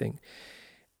byproducts of the thing.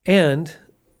 And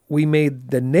we made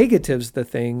the negatives the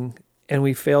thing, and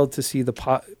we failed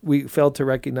to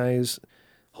recognize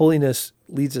holiness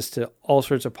leads us to all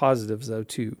sorts of positives, though,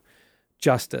 too.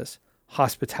 Justice,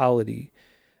 hospitality,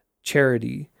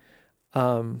 charity.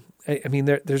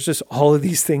 There's just all of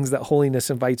these things that holiness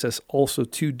invites us also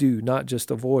to do, not just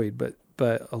avoid, but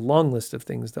a long list of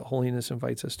things that holiness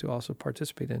invites us to also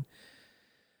participate in.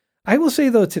 I will say,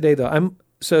 though, today, now I'm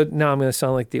going to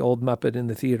sound like the old Muppet in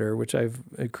the theater, which I've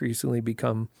increasingly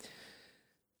become.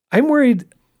 I'm worried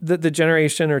that the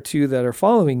generation or two that are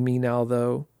following me now,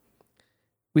 though,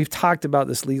 we've talked about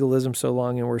this legalism so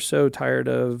long, and we're so tired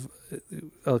of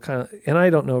and I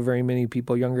don't know very many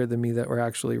people younger than me that were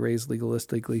actually raised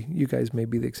legalistically. You guys may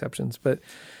be the exceptions, but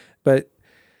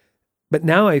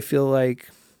now I feel like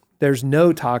there's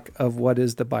no talk of what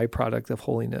is the byproduct of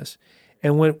holiness.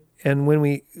 And when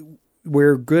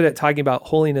we're good at talking about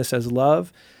holiness as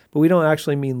love, but we don't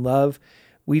actually mean love.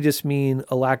 We just mean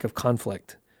a lack of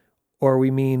conflict, or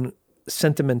we mean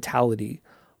sentimentality.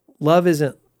 Love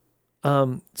isn't,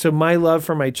 so my love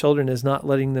for my children is not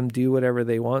letting them do whatever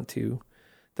they want to.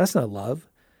 That's not love.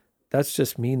 That's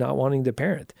just me not wanting to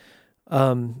parent.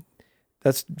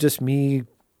 That's just me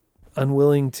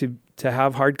unwilling to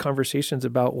have hard conversations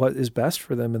about what is best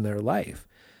for them in their life.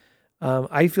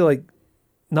 I feel like,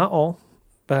 not all,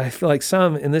 but I feel like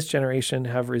some in this generation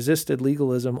have resisted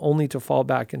legalism only to fall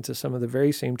back into some of the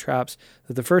very same traps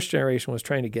that the first generation was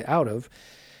trying to get out of.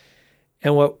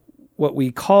 And what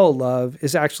we call love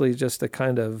is actually just a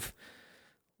kind of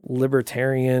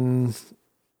libertarian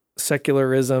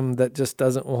secularism that just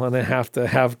doesn't want to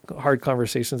have hard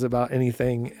conversations about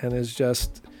anything and is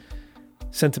just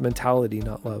sentimentality,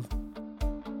 not love.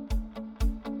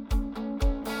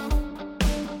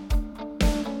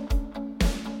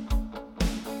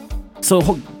 So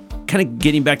kind of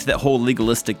getting back to that whole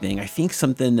legalistic thing, I think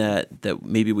something that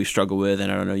maybe we struggle with,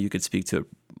 and I don't know, you could speak to it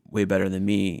way better than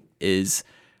me, is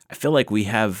I feel like we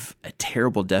have a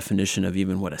terrible definition of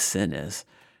even what a sin is.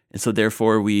 And so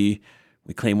therefore we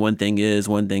claim one thing is,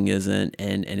 one thing isn't,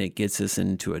 and it gets us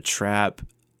into a trap.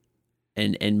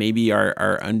 And maybe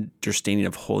our understanding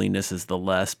of holiness is the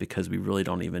less because we really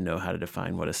don't even know how to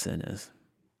define what a sin is.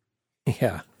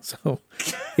 Yeah. So,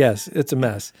 yes, it's a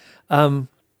mess.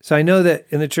 So I know that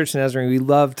in the Church of Nazarene, we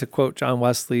love to quote John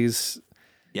Wesley's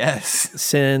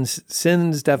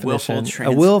sin's definition,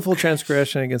 a willful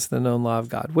transgression against the known law of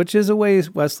God, which is a way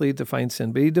Wesley defined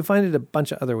sin, but he defined it a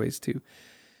bunch of other ways too.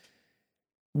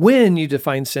 When you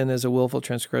define sin as a willful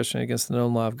transgression against the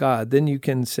known law of God, then you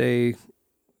can say,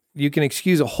 you can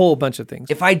excuse a whole bunch of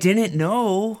things. If I didn't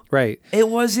know, right, it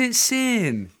wasn't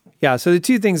sin. Yeah, so the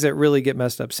two things that really get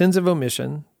messed up, sins of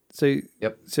omission. So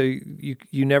you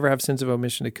never have sins of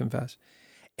omission to confess.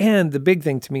 And the big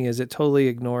thing to me is it totally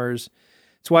ignores,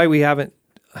 it's why we haven't,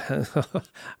 I'm going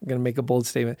to make a bold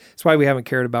statement, it's why we haven't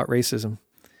cared about racism.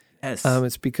 Yes.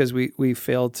 It's because we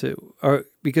failed to, or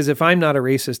because if I'm not a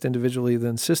racist individually,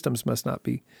 then systems must not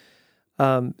be.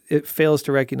 It fails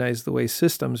to recognize the way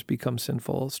systems become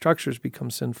sinful, structures become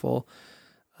sinful.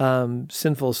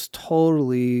 Sinful is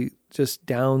totally just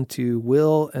down to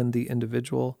will and the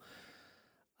individual.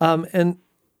 And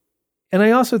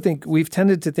I also think we've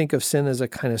tended to think of sin as a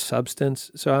kind of substance.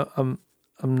 So I'm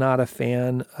not a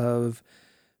fan of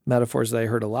metaphors that I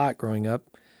heard a lot growing up.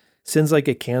 Sin's like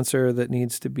a cancer that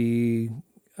needs to be,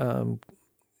 kind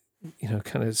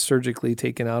of surgically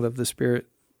taken out of the spirit.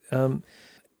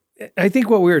 I think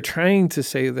what we were trying to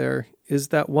say there is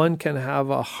that one can have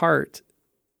a heart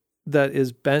that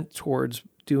is bent towards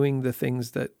doing the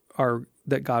things that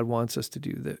God wants us to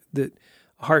do, that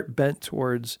heart bent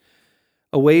towards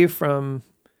away from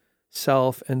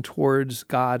self and towards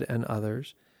God and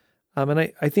others. And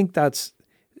I think that's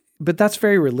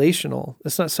very relational.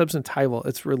 It's not substantival,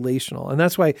 it's relational. And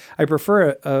that's why I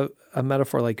prefer a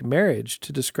metaphor like marriage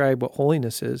to describe what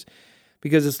holiness is,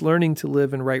 because it's learning to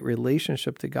live in right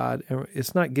relationship to God. And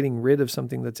it's not getting rid of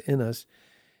something that's in us.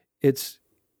 It's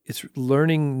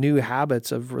learning new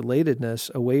habits of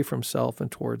relatedness away from self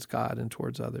and towards God and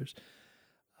towards others.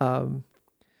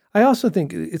 I also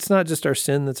think it's not just our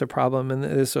sin that's a problem, and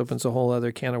this opens a whole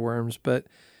other can of worms, but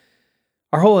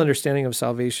our whole understanding of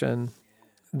salvation,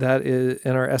 that is,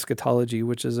 and our eschatology,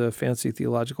 which is a fancy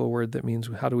theological word that means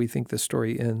how do we think this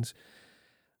story ends.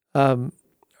 Our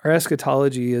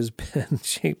eschatology has been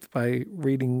shaped by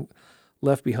reading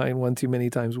Left Behind one too many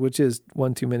times, which is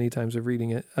one too many times of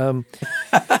reading it.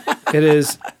 It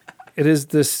is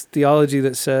this theology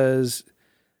that says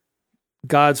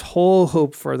God's whole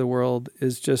hope for the world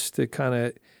is just to kind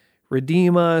of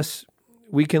redeem us.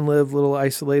 We can live little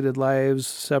isolated lives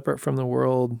separate from the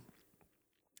world.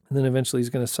 And then eventually he's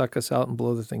going to suck us out and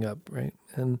blow the thing up, right?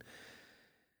 And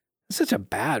it's such a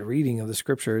bad reading of the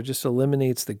scripture. It just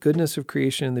eliminates the goodness of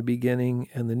creation in the beginning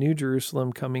and the new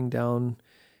Jerusalem coming down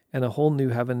and a whole new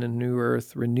heaven and new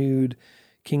earth, renewed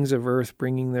kings of earth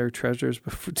bringing their treasures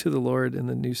to the Lord in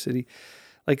the new city.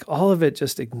 Like all of it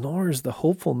just ignores the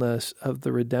hopefulness of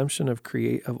the redemption of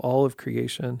all of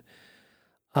creation.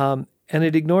 And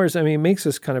it ignores, it makes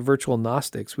us kind of virtual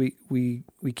Gnostics. We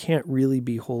can't really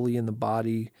be holy in the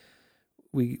body.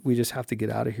 We just have to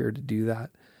get out of here to do that.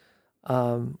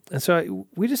 And so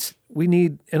we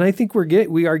need, and I think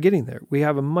we are getting there. We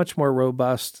have a much more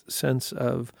robust sense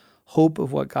of hope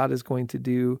of what God is going to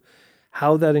do,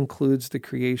 how that includes the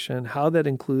creation, how that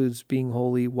includes being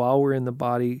holy while we're in the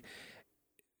body.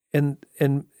 And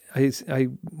I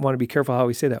want to be careful how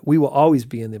we say that. We will always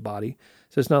be in the body.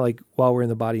 So it's not like while we're in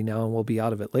the body now and we'll be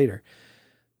out of it later.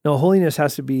 No, holiness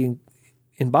has to be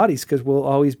in bodies because we'll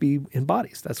always be in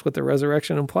bodies. That's what the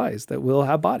resurrection implies, that we'll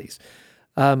have bodies.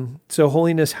 So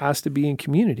holiness has to be in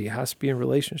community, it has to be in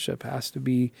relationship, it has to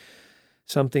be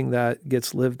something that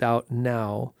gets lived out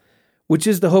now, which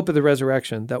is the hope of the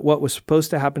resurrection, that what was supposed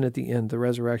to happen at the end, the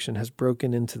resurrection, has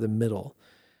broken into the middle.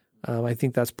 I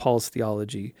think that's Paul's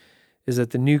theology, is that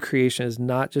the new creation is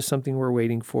not just something we're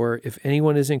waiting for. If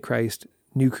anyone is in Christ,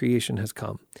 new creation has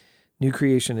come. New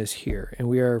creation is here, and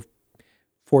we are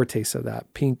foretastes of that.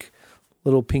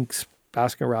 Little pink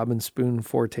Baskin-Robbins spoon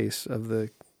foretastes of the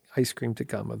ice cream to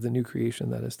come, of the new creation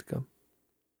that is to come.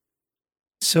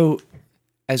 So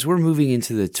as we're moving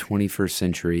into the 21st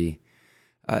century,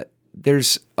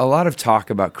 there's a lot of talk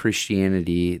about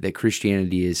Christianity, that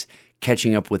Christianity is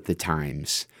catching up with the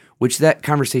times, which that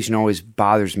conversation always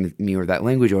bothers me, or that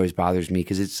language always bothers me,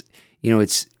 because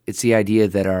it's the idea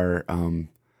that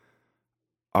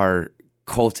our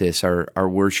cultus, our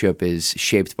worship is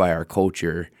shaped by our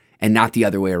culture and not the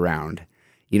other way around.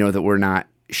 That we're not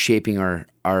shaping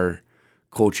our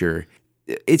culture.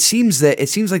 It seems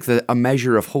like a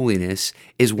measure of holiness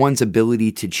is one's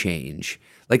ability to change.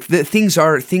 Like things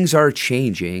are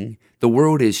changing. The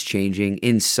world is changing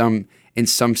in some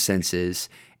senses,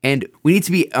 and we need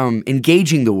to be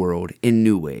engaging the world in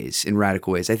new ways, in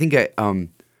radical ways. I think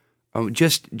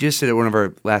just at one of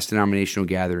our last denominational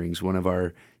gatherings, one of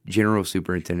our general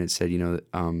superintendents said,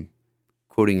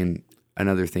 quoting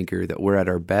another thinker, that we're at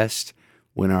our best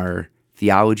when our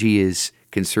theology is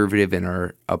conservative and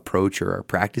our approach or our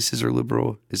practices are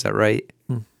liberal. Is that right?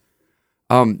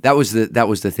 That was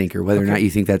the thinker. Whether or not you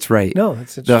think that's right, no,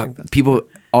 that's interesting.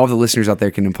 All the listeners out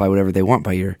there can imply whatever they want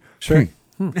by your sure.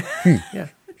 Yeah.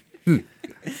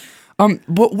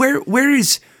 But where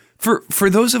is for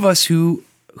those of us who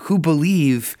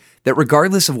believe that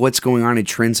regardless of what's going on in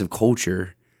trends of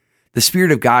culture, the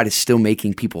Spirit of God is still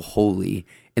making people holy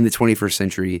in the 21st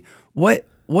century. What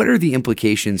are the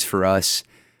implications for us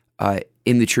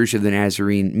in the Church of the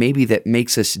Nazarene, maybe that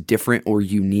makes us different or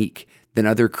unique than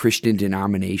other Christian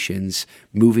denominations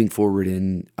moving forward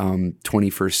in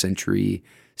 21st century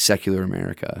secular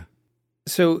America?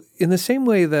 So in the same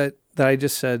way that I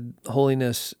just said,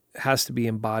 holiness has to be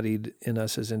embodied in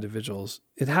us as individuals,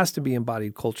 it has to be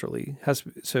embodied culturally.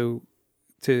 So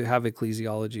to have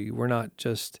ecclesiology,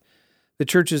 the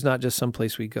church is not just some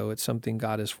place we go, it's something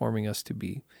God is forming us to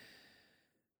be.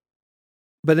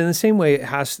 But in the same way,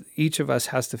 each of us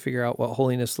has to figure out what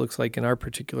holiness looks like in our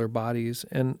particular bodies.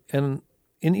 And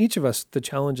in each of us, the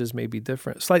challenges may be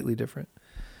different, slightly different.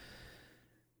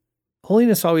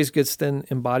 Holiness always gets then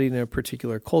embodied in a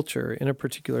particular culture, in a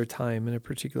particular time, in a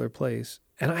particular place.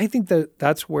 And I think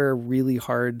that's where really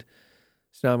hard,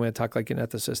 so now I'm going to talk like an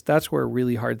ethicist, that's where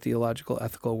really hard theological,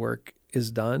 ethical work is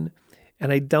done.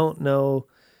 And I don't know,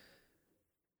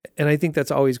 and I think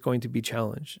that's always going to be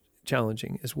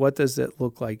challenging, is what does it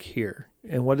look like here?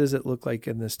 And what does it look like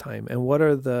in this time? And what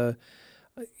are the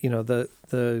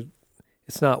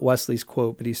it's not Wesley's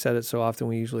quote, but he said it so often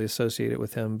we usually associate it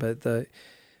with him, but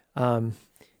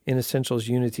in essentials,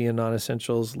 unity, and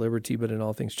non-essentials, liberty, but in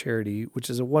all things, charity,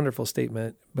 which is a wonderful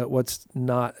statement, but what's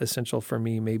not essential for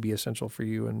me may be essential for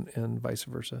you, and vice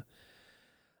versa.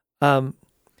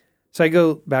 So I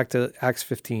go back to Acts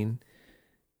 15.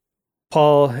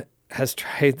 Paul has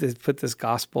tried to put this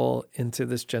gospel into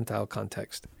this Gentile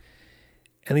context.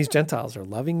 And these Gentiles are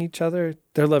loving each other.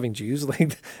 They're loving Jews.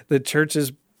 Like the church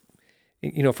is,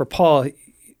 for Paul,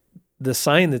 the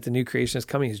sign that the new creation is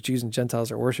coming is Jews and Gentiles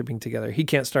are worshiping together. He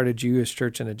can't start a Jewish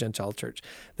church and a Gentile church.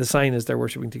 The sign is they're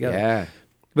worshiping together. Yeah.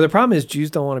 But the problem is Jews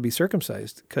don't want to be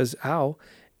circumcised because how?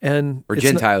 Or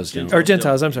Gentiles don't. Or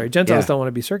Gentiles, I'm sorry. Gentiles don't want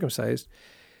to be circumcised.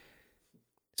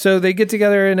 So they get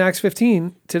together in Acts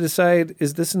 15 to decide,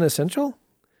 is this an essential?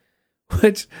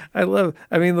 Which I love.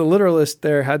 I mean, the literalist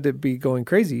there had to be going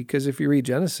crazy because if you read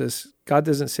Genesis, God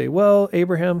doesn't say, well,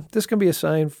 Abraham, this can be a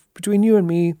sign between you and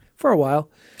me for a while.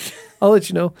 I'll let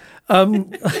you know.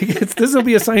 This will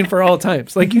be a sign for all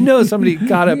times. Somebody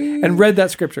got up and read that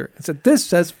scripture and said, this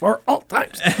says for all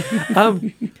times.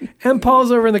 And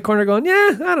Paul's over in the corner going,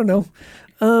 yeah, I don't know.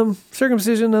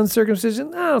 Circumcision,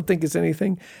 uncircumcision, I don't think it's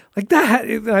anything like that.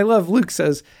 I love Luke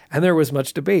says, and there was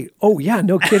much debate. Oh yeah,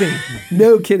 no kidding.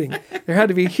 No kidding. There had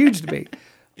to be a huge debate.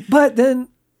 But then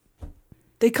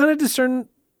they kind of discern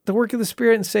the work of the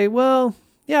Spirit and say, well,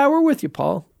 yeah, we're with you,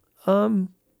 Paul.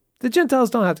 The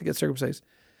Gentiles don't have to get circumcised.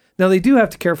 Now they do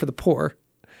have to care for the poor,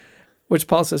 which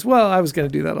Paul says, well, I was going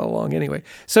to do that all along anyway.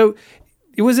 So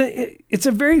it's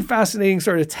a very fascinating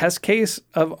sort of test case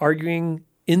of arguing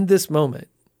in this moment.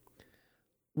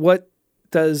 What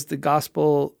are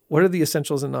the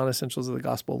essentials and non-essentials of the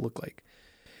gospel look like?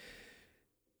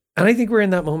 And I think we're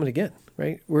in that moment again,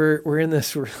 right? We're in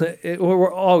this,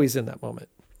 we're always in that moment.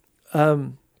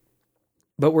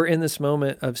 But we're in this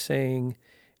moment of saying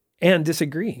and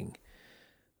disagreeing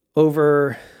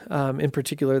over, in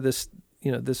particular, this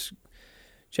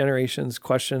generation's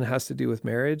question has to do with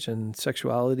marriage and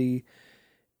sexuality,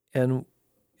 and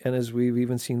as we've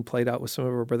even seen played out with some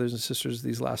of our brothers and sisters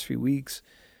these last few weeks,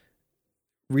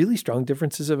 really strong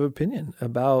differences of opinion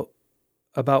about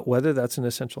whether that's an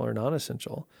essential or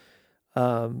non-essential.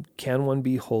 Can one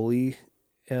be holy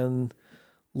and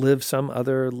live some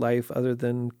other life other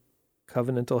than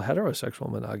covenantal heterosexual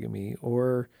monogamy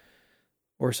or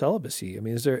celibacy? I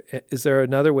mean, is there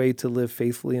another way to live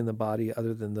faithfully in the body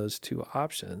other than those two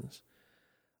options?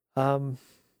 And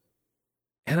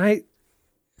I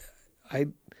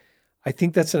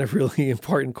think that's a really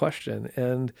important question,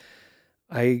 and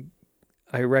I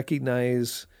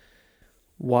recognize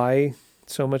why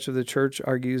so much of the church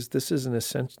argues this is an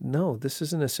essential. No, this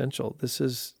isn't essential. This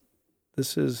is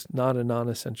not a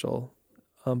non-essential.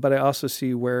 But I also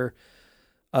see where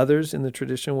others in the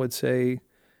tradition would say,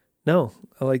 no,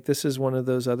 like this is one of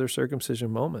those other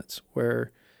circumcision moments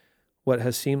where what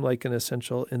has seemed like an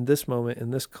essential in this moment,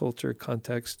 in this culture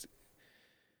context,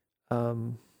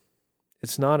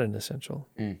 it's not an essential.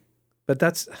 But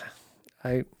that's,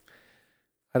 yeah,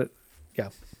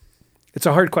 it's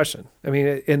a hard question. I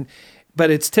mean, but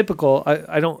it's typical.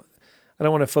 I don't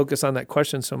want to focus on that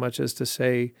question so much as to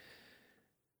say,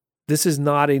 this is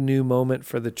not a new moment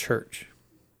for the church.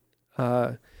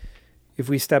 If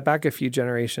we step back a few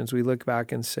generations, we look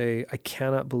back and say, I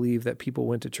cannot believe that people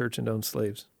went to church and owned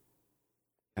slaves.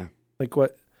 Yeah. Like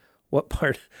what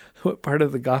part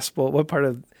of the gospel, what part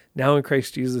of now in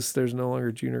Christ Jesus, there's no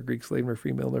longer Jew nor Greek, slave nor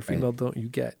female don't you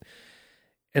get?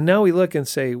 And now we look and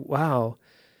say, wow.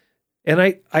 And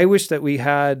I wish we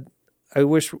had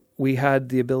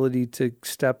the ability to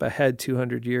step ahead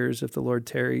 200 years if the Lord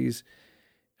tarries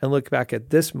and look back at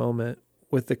this moment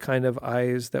with the kind of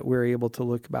eyes that we're able to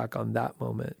look back on that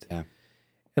moment. Yeah.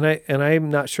 And I'm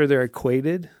not sure they're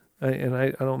equated.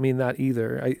 I don't mean that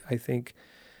either. I think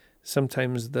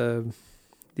sometimes the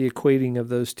equating of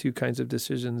those two kinds of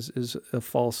decisions is a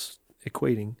false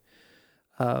equating.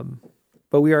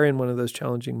 But we are in one of those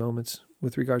challenging moments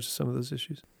with regards to some of those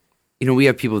issues. We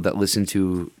have people that listen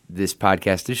to this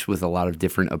podcast just with a lot of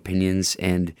different opinions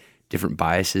and different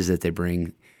biases that they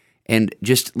bring. And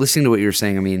just listening to what you're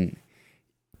saying, I mean,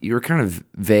 you're kind of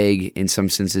vague in some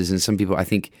senses, and some people, I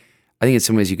think in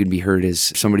some ways you could be heard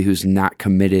as somebody who's not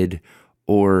committed,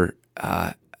 or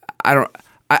I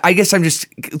guess I'm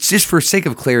just for sake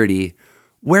of clarity,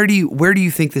 where do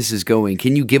you think this is going?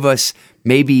 Can you give us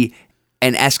maybe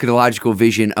an eschatological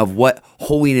vision of what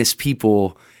holiness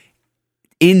people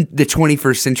in the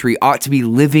 21st century ought to be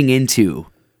living into?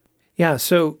 Yeah,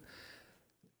 so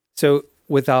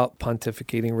without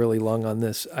pontificating really long on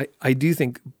this, I do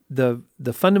think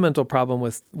the fundamental problem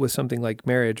with something like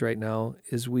marriage right now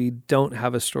is we don't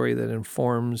have a story that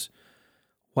informs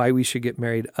why we should get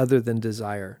married other than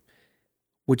desire,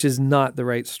 which is not the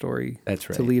right story. That's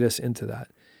right. To lead us into that.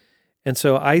 And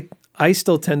so I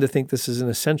still tend to think this is an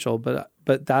essential, but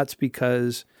that's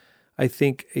because I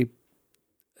think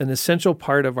an essential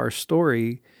part of our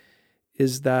story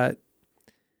is that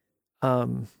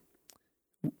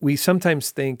we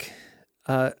sometimes think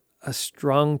a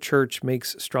strong church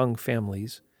makes strong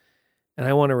families, and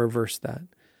I want to reverse that.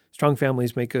 Strong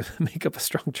families make up a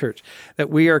strong church.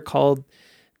 That we are called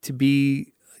to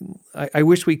be. I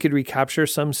wish we could recapture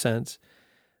some sense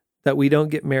that we don't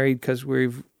get married because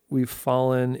we've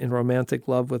fallen in romantic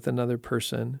love with another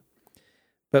person,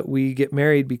 but we get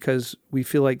married because we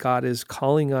feel like God is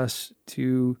calling us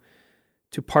to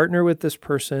partner with this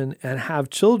person and have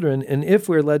children. And if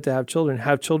we're led to have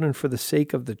children for the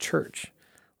sake of the church.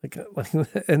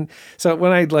 And so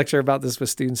when I lecture about this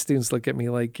with students look at me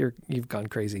like you've gone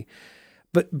crazy.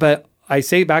 But I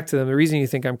say back to them, the reason you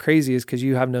think I'm crazy is because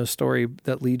you have no story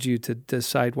that leads you to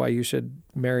decide why you should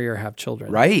marry or have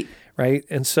children. Right. Right.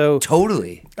 And so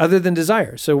totally, other than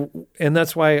desire. So, and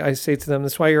that's why I say to them,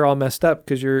 that's why you're all messed up,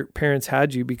 because your parents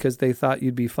had you because they thought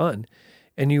you'd be fun.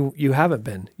 And you haven't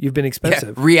been. You've been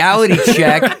expensive. Yeah, reality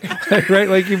check. Right?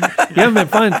 Like you haven't been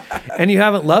fun, and you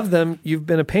haven't loved them. You've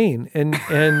been a pain,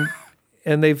 and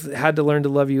they've had to learn to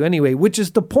love you anyway, which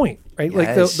is the point, right?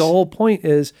 Yes. Like the whole point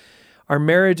is our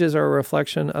marriages are a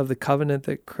reflection of the covenant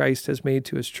that Christ has made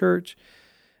to his church.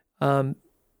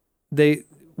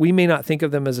 We may not think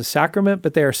of them as a sacrament,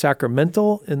 but they are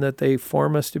sacramental in that they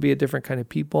form us to be a different kind of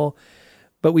people.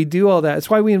 But we do all that. It's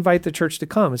why we invite the church to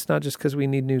come. It's not just because we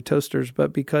need new toasters,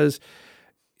 but because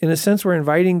in a sense, we're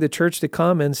inviting the church to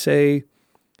come and say,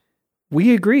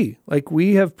 we agree. Like,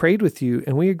 we have prayed with you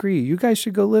and we agree. You guys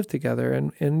should go live together.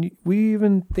 And we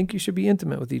even think you should be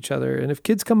intimate with each other. And if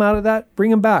kids come out of that, bring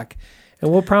them back.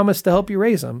 And we'll promise to help you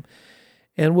raise them.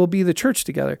 And we'll be the church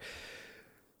together.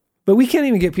 But we can't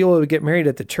even get people to get married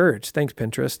at the church. Thanks,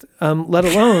 Pinterest. Let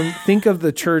alone think of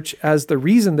the church as the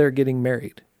reason they're getting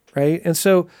married, right? And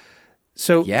so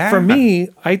for me,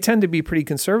 I tend to be pretty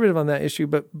conservative on that issue,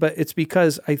 but it's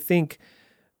because I think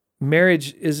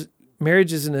marriage is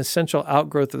an essential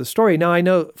outgrowth of the story. Now, I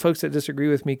know folks that disagree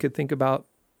with me could think about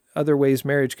other ways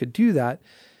marriage could do that.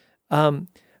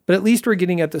 But at least we're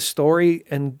getting at the story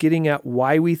and getting at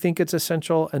why we think it's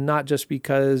essential, and not just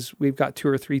because we've got 2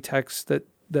 or 3 texts that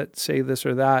say this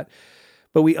or that,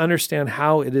 but we understand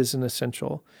how it is an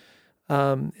essential,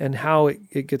 and how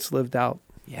it gets lived out.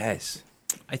 Yes.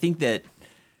 I think that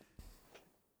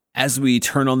as we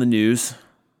turn on the news,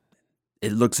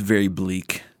 it looks very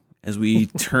bleak. As we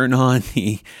turn on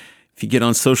if you get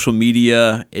on social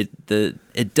media,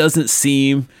 it doesn't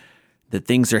seem that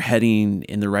things are heading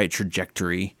in the right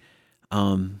trajectory.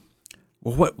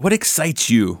 What excites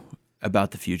you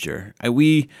about the future?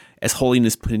 We, as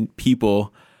holiness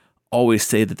people, always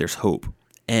say that there's hope.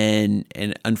 And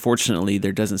unfortunately,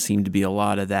 there doesn't seem to be a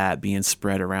lot of that being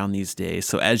spread around these days.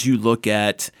 So as you look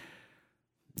at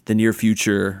the near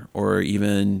future, or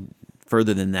even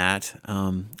further than that,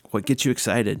 what gets you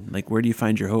excited? Like, where do you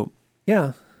find your hope?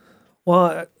 Yeah.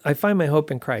 Well, I find my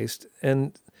hope in Christ.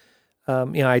 And,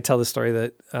 I tell the story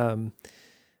that,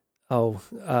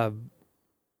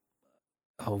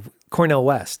 Cornel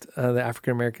West, the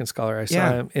African-American scholar, I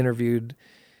saw him interviewed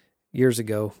years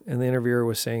ago. And the interviewer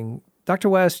was saying, Dr.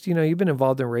 West, you've been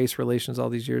involved in race relations all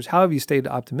these years. How have you stayed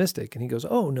optimistic? And he goes,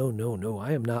 oh, no.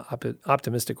 I am not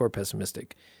optimistic or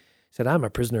pessimistic. He said, I'm a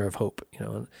prisoner of hope,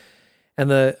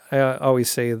 And I always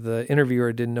say the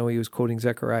interviewer didn't know he was quoting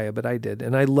Zechariah, but I did.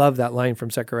 And I love that line from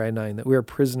Zechariah 9, that we are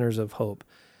prisoners of hope.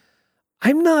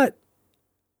 I'm not,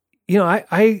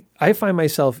 I find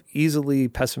myself easily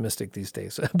pessimistic these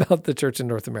days about the church in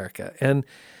North America. And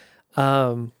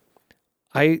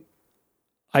I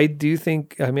do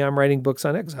think, I'm writing books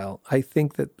on exile. I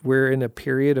think that we're in a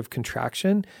period of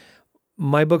contraction.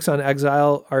 My books on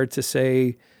exile are to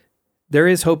say there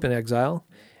is hope in exile,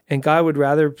 and God would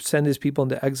rather send his people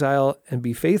into exile and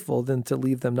be faithful than to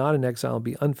leave them not in exile and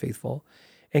be unfaithful.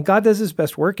 And God does his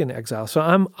best work in exile. So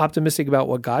I'm optimistic about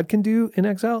what God can do in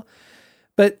exile.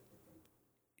 But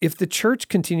if the church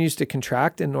continues to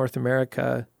contract in North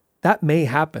America, that may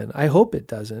happen. I hope it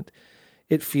doesn't.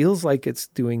 It feels like it's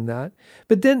doing that.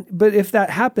 But if that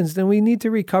happens, then we need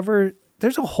to recover.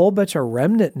 There's a whole bunch of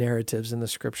remnant narratives in the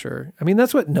scripture.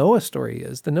 That's what Noah's story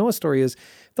is. The Noah story is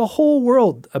the whole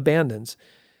world abandons.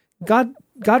 God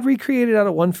recreated out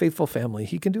of one faithful family.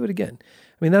 He can do it again.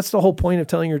 That's the whole point of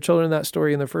telling your children that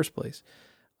story in the first place.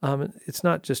 It's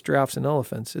not just giraffes and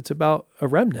elephants. It's about a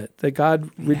remnant that God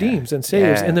redeems and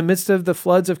saves in the midst of the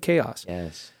floods of chaos.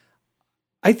 Yes.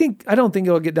 I don't think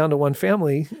it'll get down to one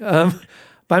family, but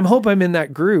I hope I'm in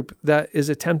that group that is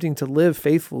attempting to live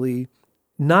faithfully,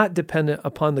 not dependent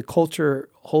upon the culture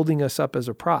holding us up as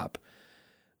a prop,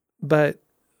 but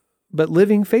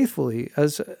living faithfully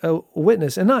as a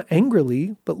witness, and not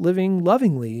angrily, but living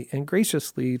lovingly and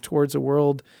graciously towards a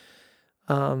world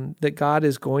that God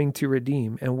is going to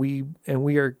redeem, and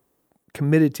we are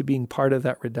committed to being part of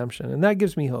that redemption, and that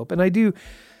gives me hope. And I do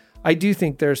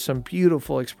think there's some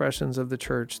beautiful expressions of the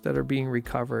church that are being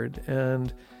recovered,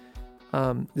 and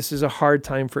this is a hard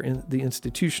time for the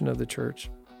institution of the church,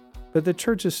 but the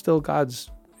church is still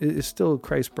still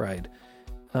Christ's bride,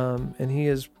 and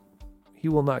He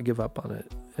will not give up on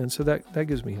it, and so that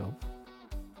gives me hope.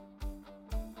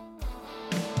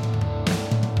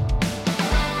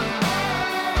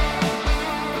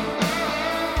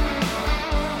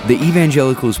 The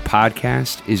Evangelicals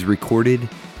podcast is recorded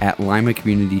at Lima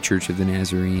Community Church of the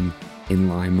Nazarene in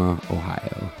Lima,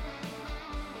 Ohio.